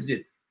every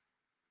masjid.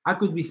 I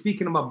could be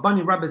speaking about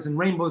bunny rabbits and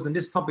rainbows and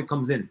this topic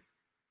comes in.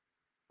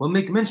 We'll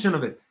make mention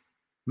of it.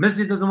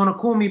 Masjid doesn't want to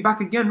call me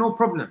back again, no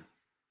problem.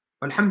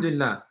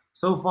 Alhamdulillah,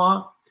 so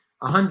far,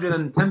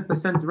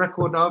 110%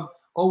 record of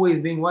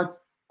always being what?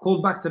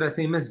 Called back to that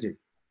same masjid.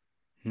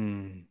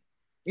 Even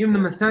the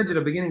masajid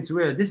are beginning to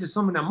realize this is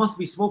something that must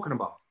be spoken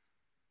about.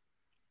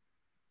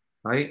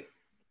 Right?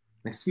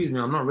 Excuse me,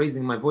 I'm not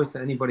raising my voice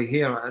to anybody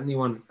here or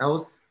anyone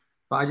else,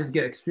 but I just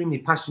get extremely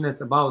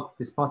passionate about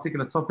this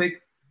particular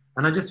topic.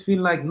 And I just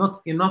feel like not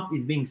enough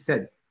is being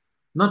said.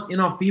 Not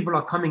enough people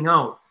are coming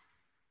out.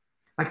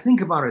 Like,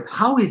 think about it.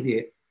 How is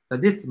it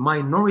that this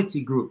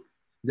minority group,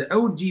 the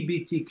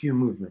LGBTQ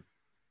movement,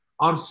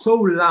 are so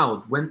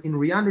loud when in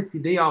reality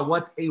they are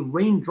what? A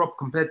raindrop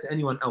compared to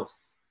anyone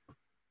else.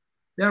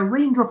 They're a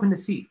raindrop in the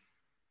sea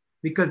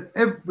because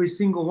every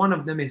single one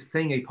of them is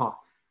playing a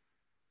part.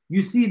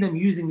 You see them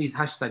using these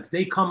hashtags.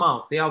 They come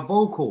out. They are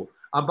vocal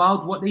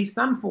about what they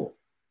stand for.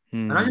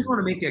 And I just want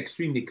to make it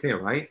extremely clear,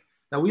 right?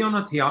 That we are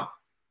not here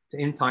to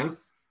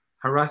entice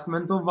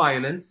harassment or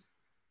violence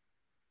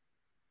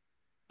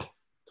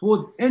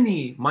towards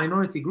any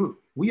minority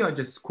group. We are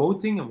just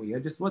quoting and we are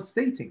just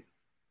stating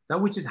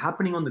that which is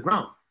happening on the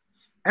ground.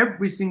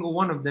 Every single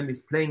one of them is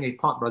playing a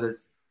part,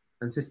 brothers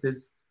and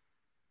sisters,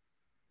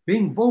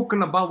 being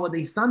vocal about what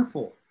they stand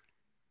for.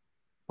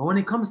 But when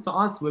it comes to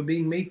us, we're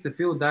being made to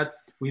feel that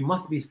we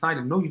must be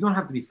silent. No, you don't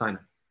have to be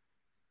silent.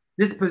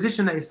 This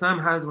position that Islam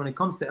has when it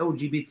comes to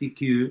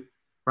LGBTQ,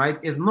 right,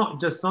 is not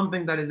just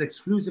something that is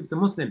exclusive to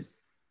Muslims.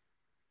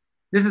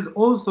 This is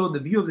also the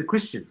view of the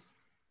Christians.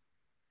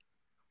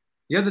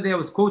 The other day I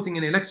was quoting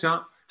in a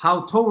lecture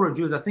how Torah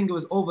Jews, I think it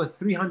was over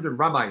 300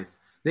 rabbis,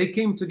 they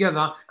came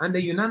together and they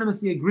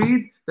unanimously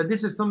agreed that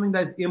this is something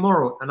that is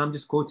immoral. And I'm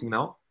just quoting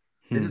now.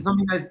 This is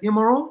something that is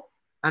immoral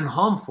and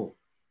harmful.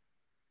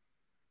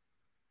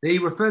 They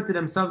refer to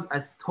themselves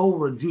as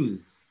Torah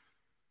Jews.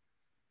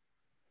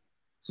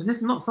 So this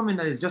is not something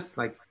that is just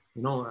like,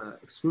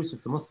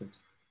 exclusive to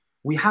Muslims.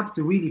 We have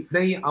to really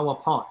play our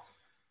part.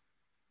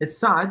 It's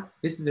sad.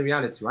 This is the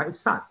reality, right? It's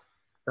sad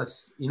that,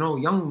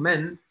 young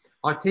men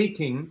are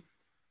taking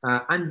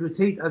Andrew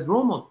Tate as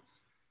role models.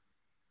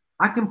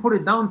 I can put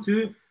it down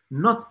to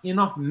not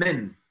enough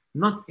men,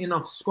 not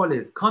enough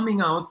scholars coming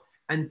out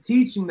and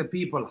teaching the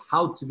people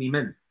how to be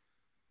men.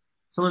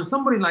 So when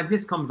somebody like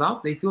this comes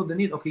out, they feel the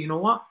need, okay, you know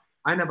what?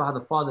 I never had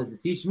a father to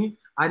teach me.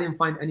 I didn't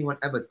find anyone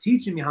ever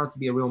teaching me how to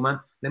be a real man.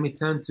 Let me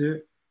turn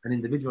to an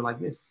individual like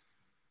this,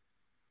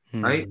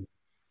 right?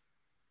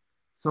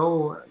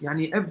 So,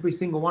 every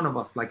single one of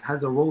us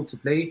has a role to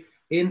play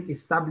in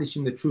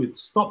establishing the truth.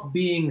 Stop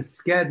being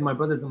scared, my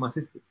brothers and my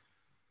sisters.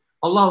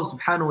 Allah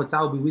subhanahu wa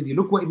ta'ala will be with you.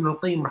 Look what Ibn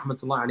al-Qayyim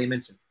rahmatullah alayhi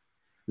mentioned.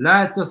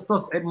 لا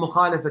تستصعب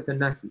مخالفة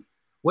الناس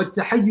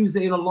والتحيز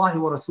إلى الله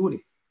ورسوله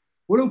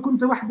ولو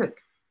كنت وحدك.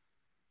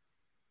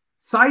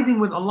 Siding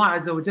with Allah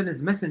Azza wa Jalla,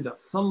 His Messenger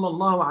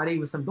sallallahu alayhi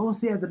wa sallam, don't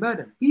see it as a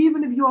burden,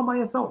 even if you are by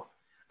yourself.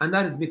 And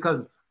that is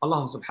because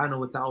Allah subhanahu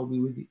wa ta'ala will be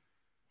with you.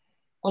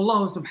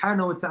 Allah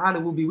subhanahu wa ta'ala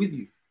will be with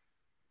you.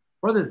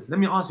 Brothers, let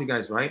me ask you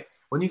guys, right?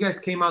 When you guys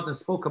came out and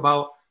spoke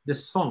about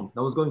this song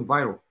that was going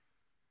viral,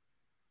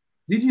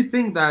 did you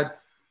think that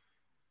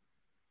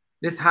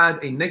this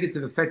had a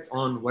negative effect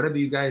on whatever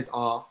you guys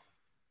are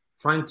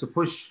trying to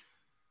push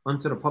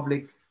onto the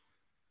public?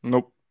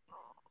 Nope.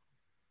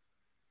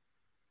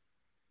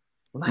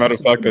 Matter of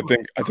fact,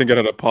 I think it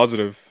had a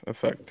positive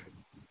effect.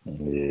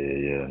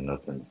 Yeah,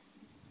 nothing.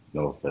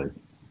 No effect.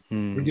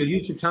 Did your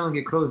YouTube channel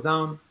get closed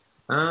down?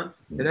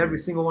 Did every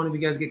single one of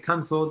you guys get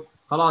cancelled?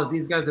 Khalas,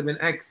 these guys have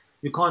been X.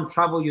 You can't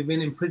travel. You've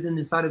been imprisoned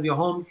inside of your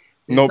homes.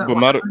 No,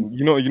 but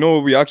you know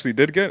what we actually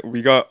did get?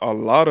 We got a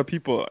lot of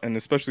people, and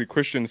especially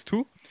Christians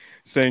too,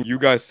 saying you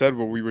guys said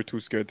what we were too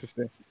scared to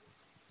say.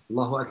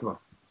 Allahu Akbar.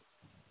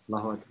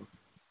 Allahu Akbar.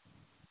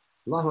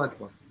 Allahu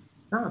Akbar.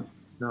 Naam.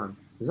 Naam.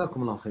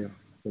 Jazakumullah khair.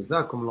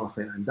 Jazakumullah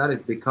khair. And that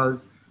is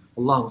because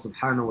Allah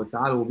subhanahu wa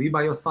ta'ala will be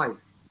by your side.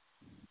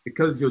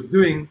 Because you're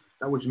doing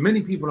that which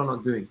many people are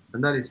not doing.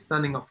 And that is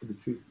standing up for the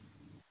truth.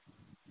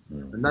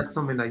 And that's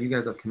something that you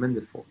guys are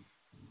commended for.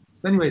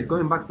 So anyways,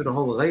 going back to the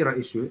whole ghayra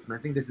issue, and I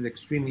think this is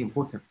extremely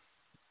important.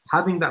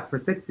 Having that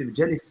protective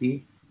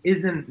jealousy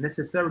isn't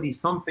necessarily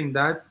something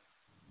that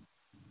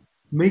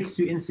makes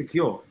you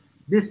insecure.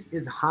 This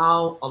is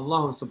how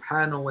Allah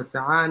subhanahu wa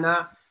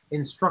ta'ala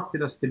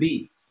instructed us to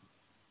be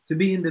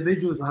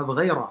individuals who have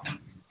ghayra.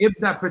 If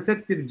that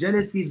protective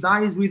jealousy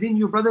dies within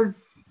you,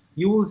 brothers,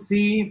 you will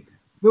see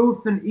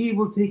filth and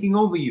evil taking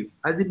over you,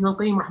 as Ibn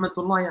al-Qayyim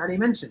rahmatullahi alayhi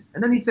mentioned.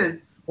 And then he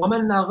says,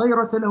 وَمَنْ لَا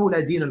غَيْرَةَ لَهُ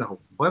لَا دِينَ لَهُ.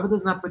 Whoever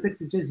doesn't have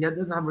protective jealousy,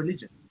 doesn't have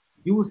religion,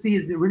 you will see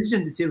his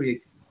religion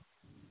deteriorating.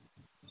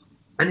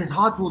 And his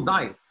heart will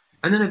die.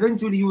 And then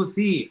eventually you will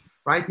see,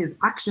 right, his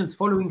actions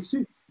following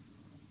suit.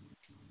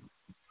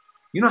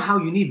 You know how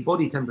you need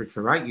body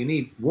temperature, right? You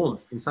need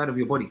warmth inside of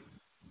your body.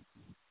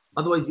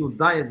 Otherwise you'll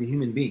die as a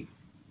human being.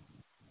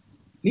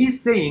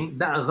 He's saying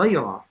that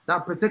ghayra,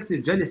 that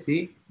protective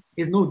jealousy,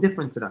 is no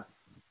different to that.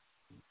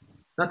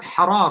 That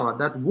harara,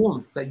 that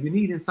warmth that you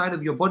need inside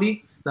of your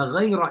body, the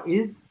ghayra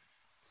is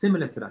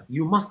similar to that.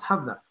 You must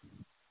have that.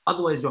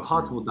 Otherwise your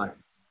heart will die.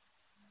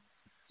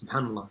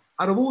 Subhanallah.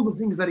 Out of all the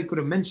things that he could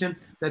have mentioned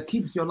that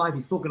keeps your life,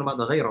 he's talking about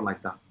the ghayra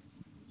like that.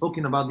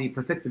 Talking about the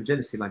protective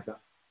jealousy like that.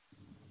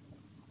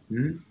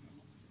 You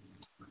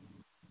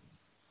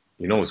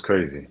know what's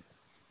crazy?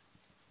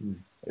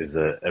 Is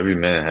that every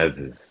man has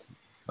this,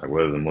 like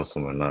whether they're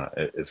Muslim or not.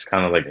 It's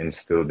kind of like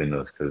instilled in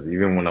us, because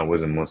even when I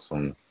wasn't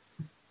Muslim,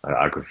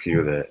 I could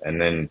feel that.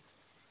 And then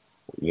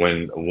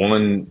when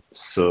one,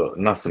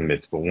 not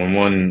submits, but when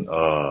one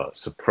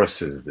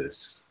suppresses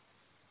this,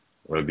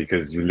 right?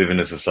 Because you live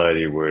in a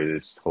society where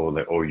it's told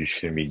like, oh, you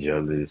shouldn't be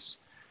jealous,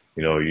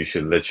 you know, you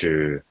should let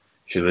your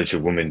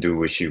woman do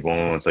what she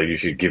wants, like you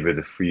should give her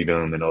the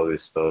freedom and all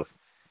this stuff.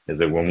 It's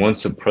like when one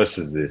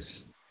suppresses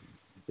this,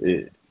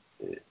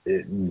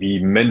 the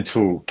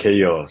mental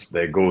chaos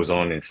that goes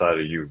on inside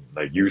of you,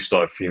 like you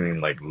start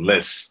feeling like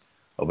less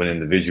of an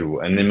individual.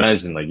 And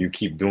imagine like you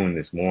keep doing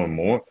this more and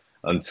more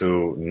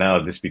until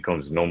now this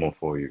becomes normal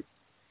for you.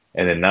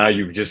 And then now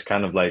you've just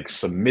kind of like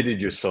submitted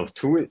yourself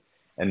to it.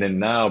 And then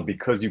now,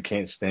 because you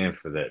can't stand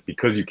for that,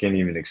 because you can't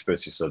even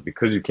express yourself,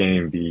 because you can't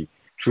even be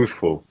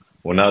truthful,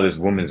 well, now this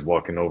woman's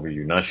walking over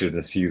you. Now she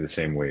doesn't see you the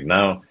same way.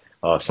 Now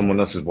someone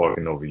else is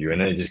walking over you. And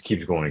then it just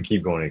keeps going and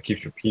keep going and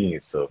keeps repeating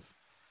itself.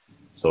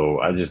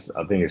 So I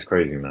think it's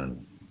crazy,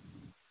 man.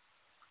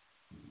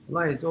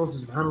 It's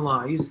also,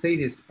 subhanAllah, I used to say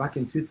this back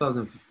in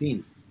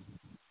 2015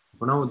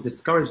 when I would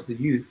discourage the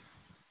youth,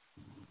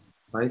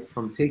 right,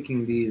 from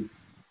taking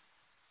these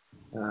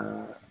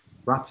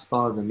rap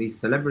stars and these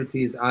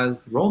celebrities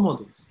as role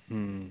models.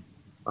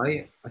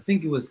 Right? I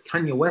think it was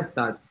Kanye West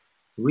that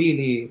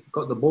really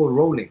got the ball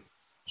rolling,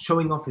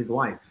 showing off his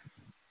wife.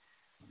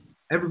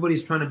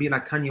 Everybody's trying to be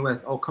like Kanye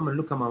West. Oh, come and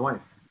look at my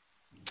wife.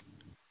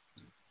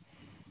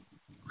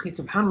 Okay,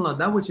 subhanAllah,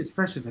 that which is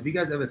precious. Have you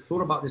guys ever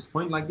thought about this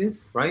point like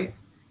this, right?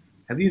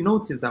 Have you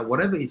noticed that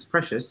whatever is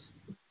precious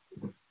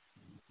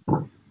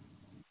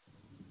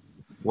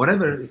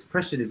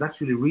is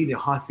actually really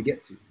hard to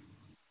get to?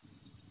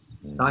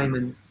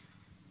 Diamonds,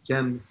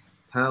 gems,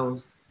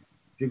 pearls.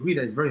 Do you agree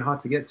that it's very hard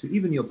to get to?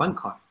 Even your bank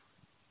card.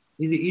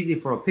 Is it easy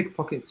for a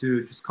pickpocket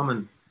to just come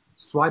and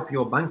swipe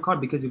your bank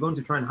card because you're going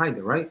to try and hide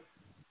it, right?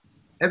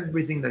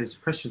 Everything that is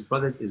precious,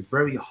 brothers, is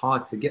very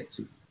hard to get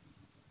to.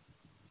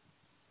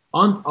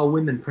 Aren't our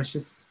women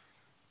precious?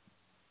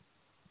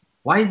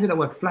 Why is it that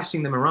we're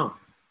flashing them around?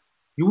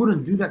 You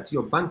wouldn't do that to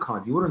your bank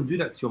card. You wouldn't do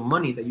that to your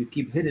money that you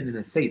keep hidden in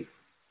a safe.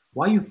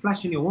 Why are you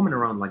flashing your woman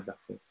around like that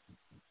for?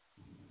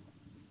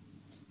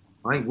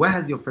 Right? Where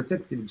has your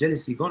protective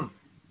jealousy gone?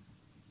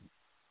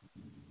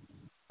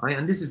 Right?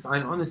 And this is,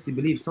 I honestly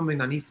believe, something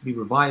that needs to be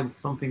revived,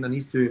 something that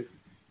needs to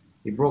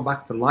be brought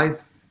back to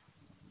life.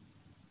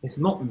 It's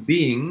not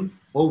being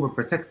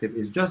overprotective.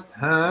 It's just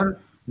her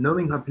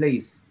knowing her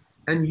place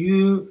and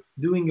you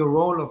doing your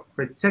role of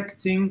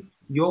protecting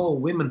your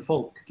women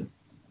folk.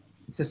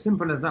 It's as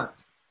simple as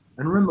that.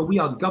 And remember, we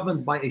are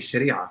governed by a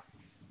sharia.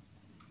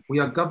 We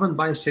are governed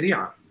by a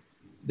sharia.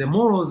 The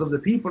morals of the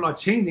people are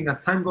changing as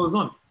time goes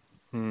on.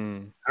 I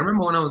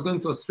remember when I was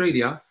going to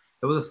Australia,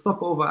 there was a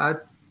stopover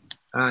at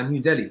New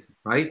Delhi,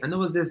 right? And there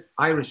was this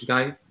Irish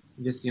guy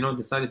who just, you know,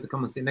 decided to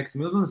come and sit next to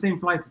me. He was on the same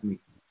flight as me.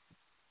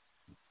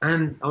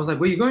 And I was like,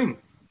 where are you going?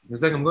 He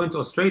was like, I'm going to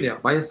Australia.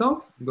 By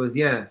yourself? He goes,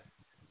 yeah.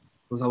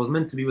 Because I was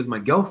meant to be with my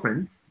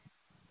girlfriend,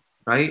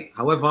 right?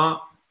 However,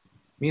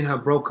 me and her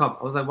broke up.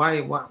 I was like, why?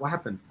 What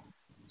happened?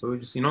 So we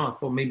just, you know, I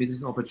thought maybe this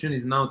is an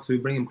opportunity now to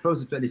bring him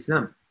closer to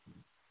Islam.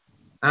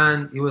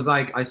 And he was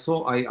like, I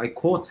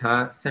caught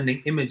her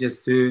sending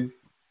images to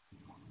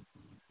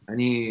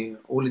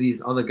all of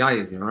these other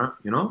guys, you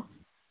know?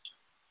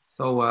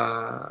 So,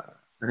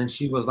 and then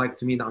she was like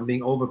to me that I'm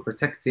being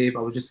overprotective. I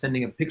was just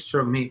sending a picture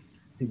of me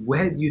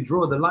Where do you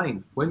draw the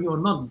line? When you're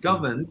not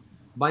governed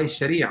by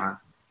Sharia,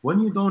 when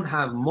you don't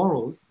have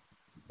morals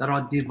that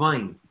are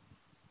divine,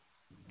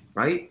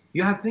 right?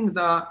 You have things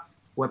that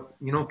were,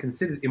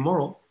 considered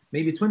immoral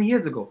maybe 20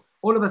 years ago.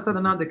 All of a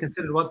sudden now they're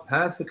considered what?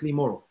 Perfectly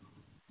moral.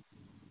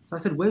 So I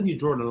said, where do you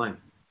draw the line?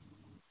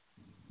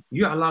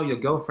 You allow your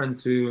girlfriend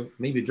to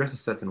maybe dress a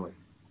certain way.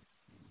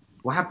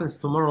 What happens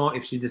tomorrow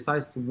if she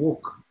decides to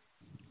walk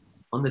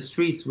on the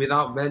streets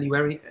without barely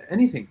wearing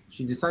anything?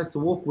 She decides to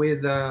walk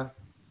with,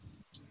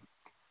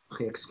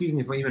 excuse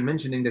me for even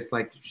mentioning this,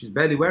 like she's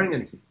barely wearing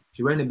anything.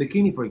 She's wearing a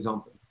bikini, for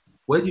example.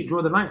 Where do you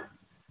draw the line?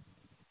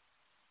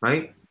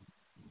 Right?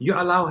 You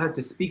allow her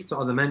to speak to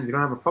other men, you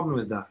don't have a problem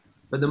with that.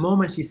 But the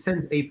moment she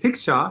sends a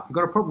picture, you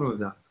got a problem with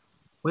that.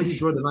 Where do you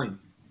draw the line?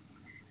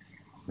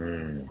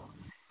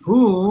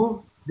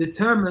 Who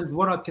determines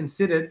what are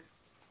considered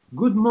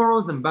good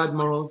morals and bad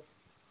morals?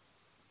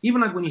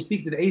 Even like when you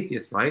speak to the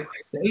atheists, right?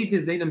 The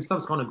atheists, they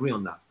themselves can't agree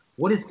on that.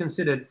 What is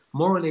considered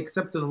morally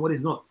acceptable and what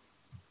is not?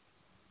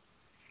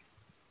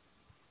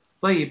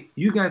 طيب,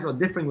 you guys are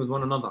differing with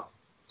one another.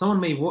 Someone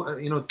may,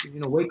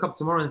 wake up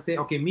tomorrow and say,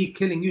 okay, me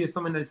killing you is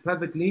something that is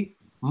perfectly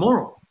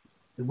moral.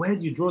 Where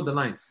do you draw the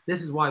line?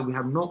 This is why we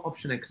have no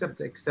option except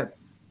to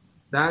accept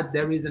that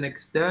there is an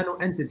external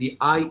entity,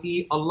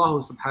 i.e.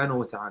 Allah subhanahu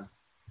wa ta'ala,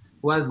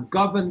 who has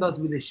governed us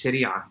with the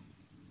Sharia,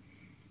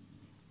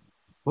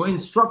 who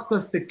instruct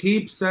us to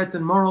keep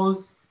certain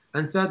morals,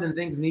 and certain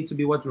things need to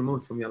be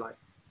removed from your life.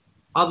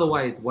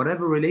 Otherwise,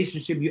 whatever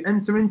relationship you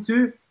enter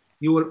into,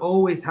 you will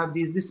always have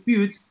these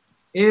disputes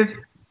if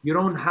you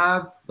don't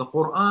have the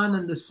Quran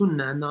and the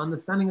Sunnah and the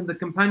understanding of the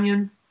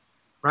companions,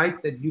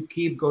 right, that you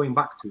keep going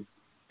back to.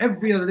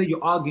 Every other day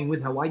you're arguing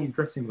with her, why are you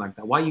dressing like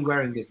that? Why are you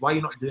wearing this? Why are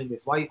you not doing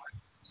this? Why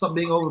stop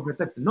being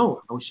overprotected?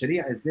 No, our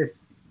Sharia is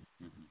this,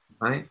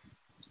 right?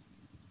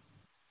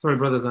 Sorry,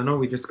 brothers, I know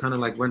we just kind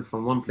of like went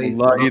from one place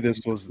Wallahi, to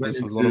this was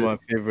one of my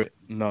favorite.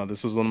 No,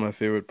 this was one of my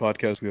favorite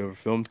podcasts we ever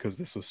filmed because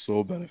this was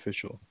so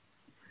beneficial.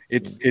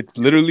 It's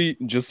literally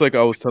just like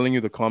I was telling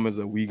you the comments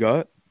that we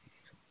got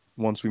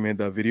once we made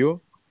that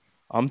video.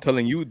 I'm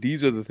telling you,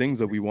 these are the things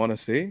that we want to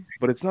say,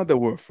 but it's not that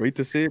we're afraid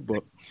to say,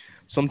 but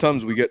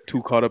sometimes we get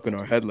too caught up in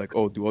our head, like,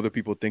 oh, do other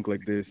people think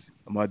like this?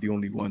 Am I the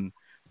only one?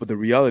 But the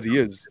reality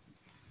is,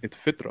 it's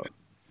fitrah.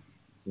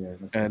 Yeah,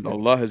 and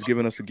Allah has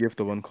given us a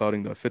gift of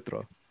unclouding that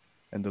fitrah.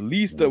 And the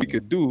least that we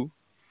could do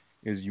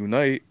is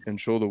unite and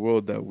show the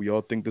world that we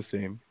all think the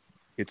same.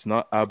 It's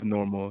not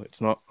abnormal.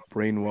 It's not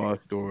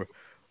brainwashed or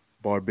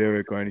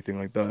barbaric or anything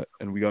like that.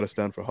 And we got to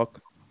stand for haqq.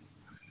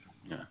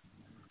 Yeah.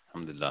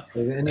 Alhamdulillah.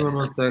 So if anyone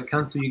wants to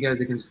cancel you guys,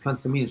 they can just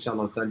cancel me,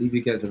 inshallah. I'll leave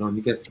you guys alone.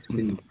 You guys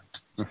continue.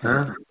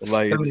 Huh?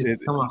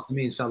 Come after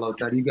me, inshallah.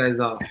 You guys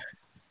are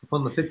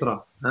upon the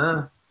fitrah.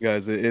 Huh?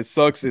 Guys, it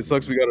sucks. It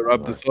sucks we got to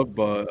wrap this up,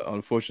 but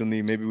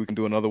unfortunately, maybe we can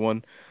do another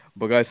one.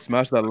 But guys,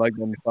 smash that like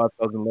button,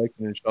 5,000 likes,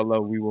 and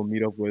inshallah, we will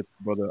meet up with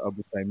Brother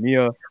Abu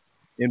Taymiyyah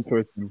in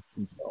person,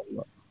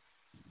 inshallah.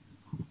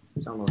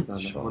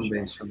 Inshallah. One day,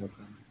 inshallah.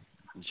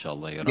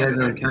 Inshallah. You guys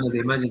are in Canada.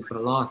 Imagine for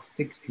the last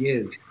 6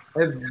 years,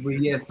 every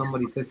year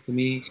somebody says to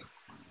me,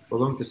 we're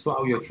going to sort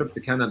out your trip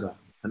to Canada.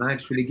 And I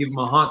actually give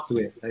my heart to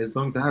it. That it's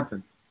going to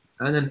happen.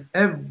 And then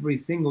every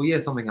single year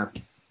something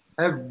happens.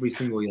 Every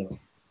single year.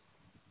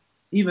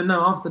 Even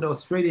now, after the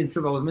Australian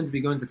trip, I was meant to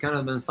be going to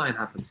Canada, and something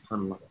happens.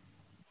 SubhanAllah.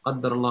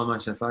 Qaddar Allah ma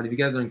sha fa'al. If you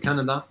guys are in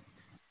Canada,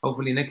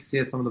 hopefully next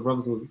year some of the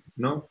brothers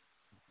will,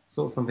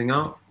 sort something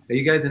out. Are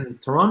you guys in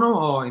Toronto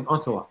or in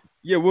Ottawa?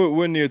 Yeah,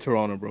 we're near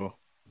Toronto, bro.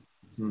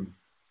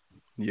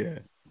 Yeah.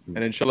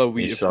 And inshallah,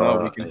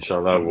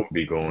 inshallah, we'll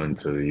be going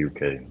to the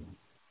UK.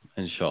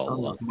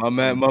 Inshallah. My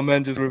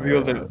man just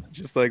revealed it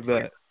just like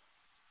that.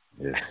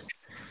 Yes.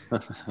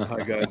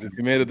 Hi guys, if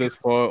you made it this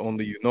far,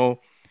 only you know.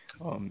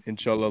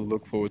 Inshallah,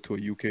 look forward to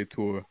a UK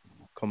tour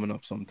coming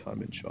up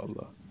sometime,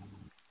 inshallah.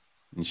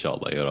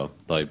 Inshallah, ya Rab.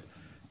 طيب.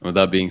 With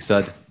that being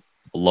said,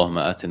 اللهم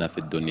آتنا في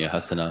الدنيا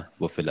حسنة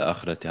وفي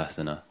الآخرة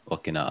حسنة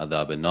وقنا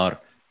عذاب النار.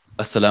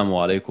 السلام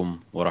عليكم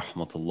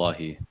ورحمة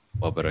الله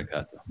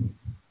وبركاته.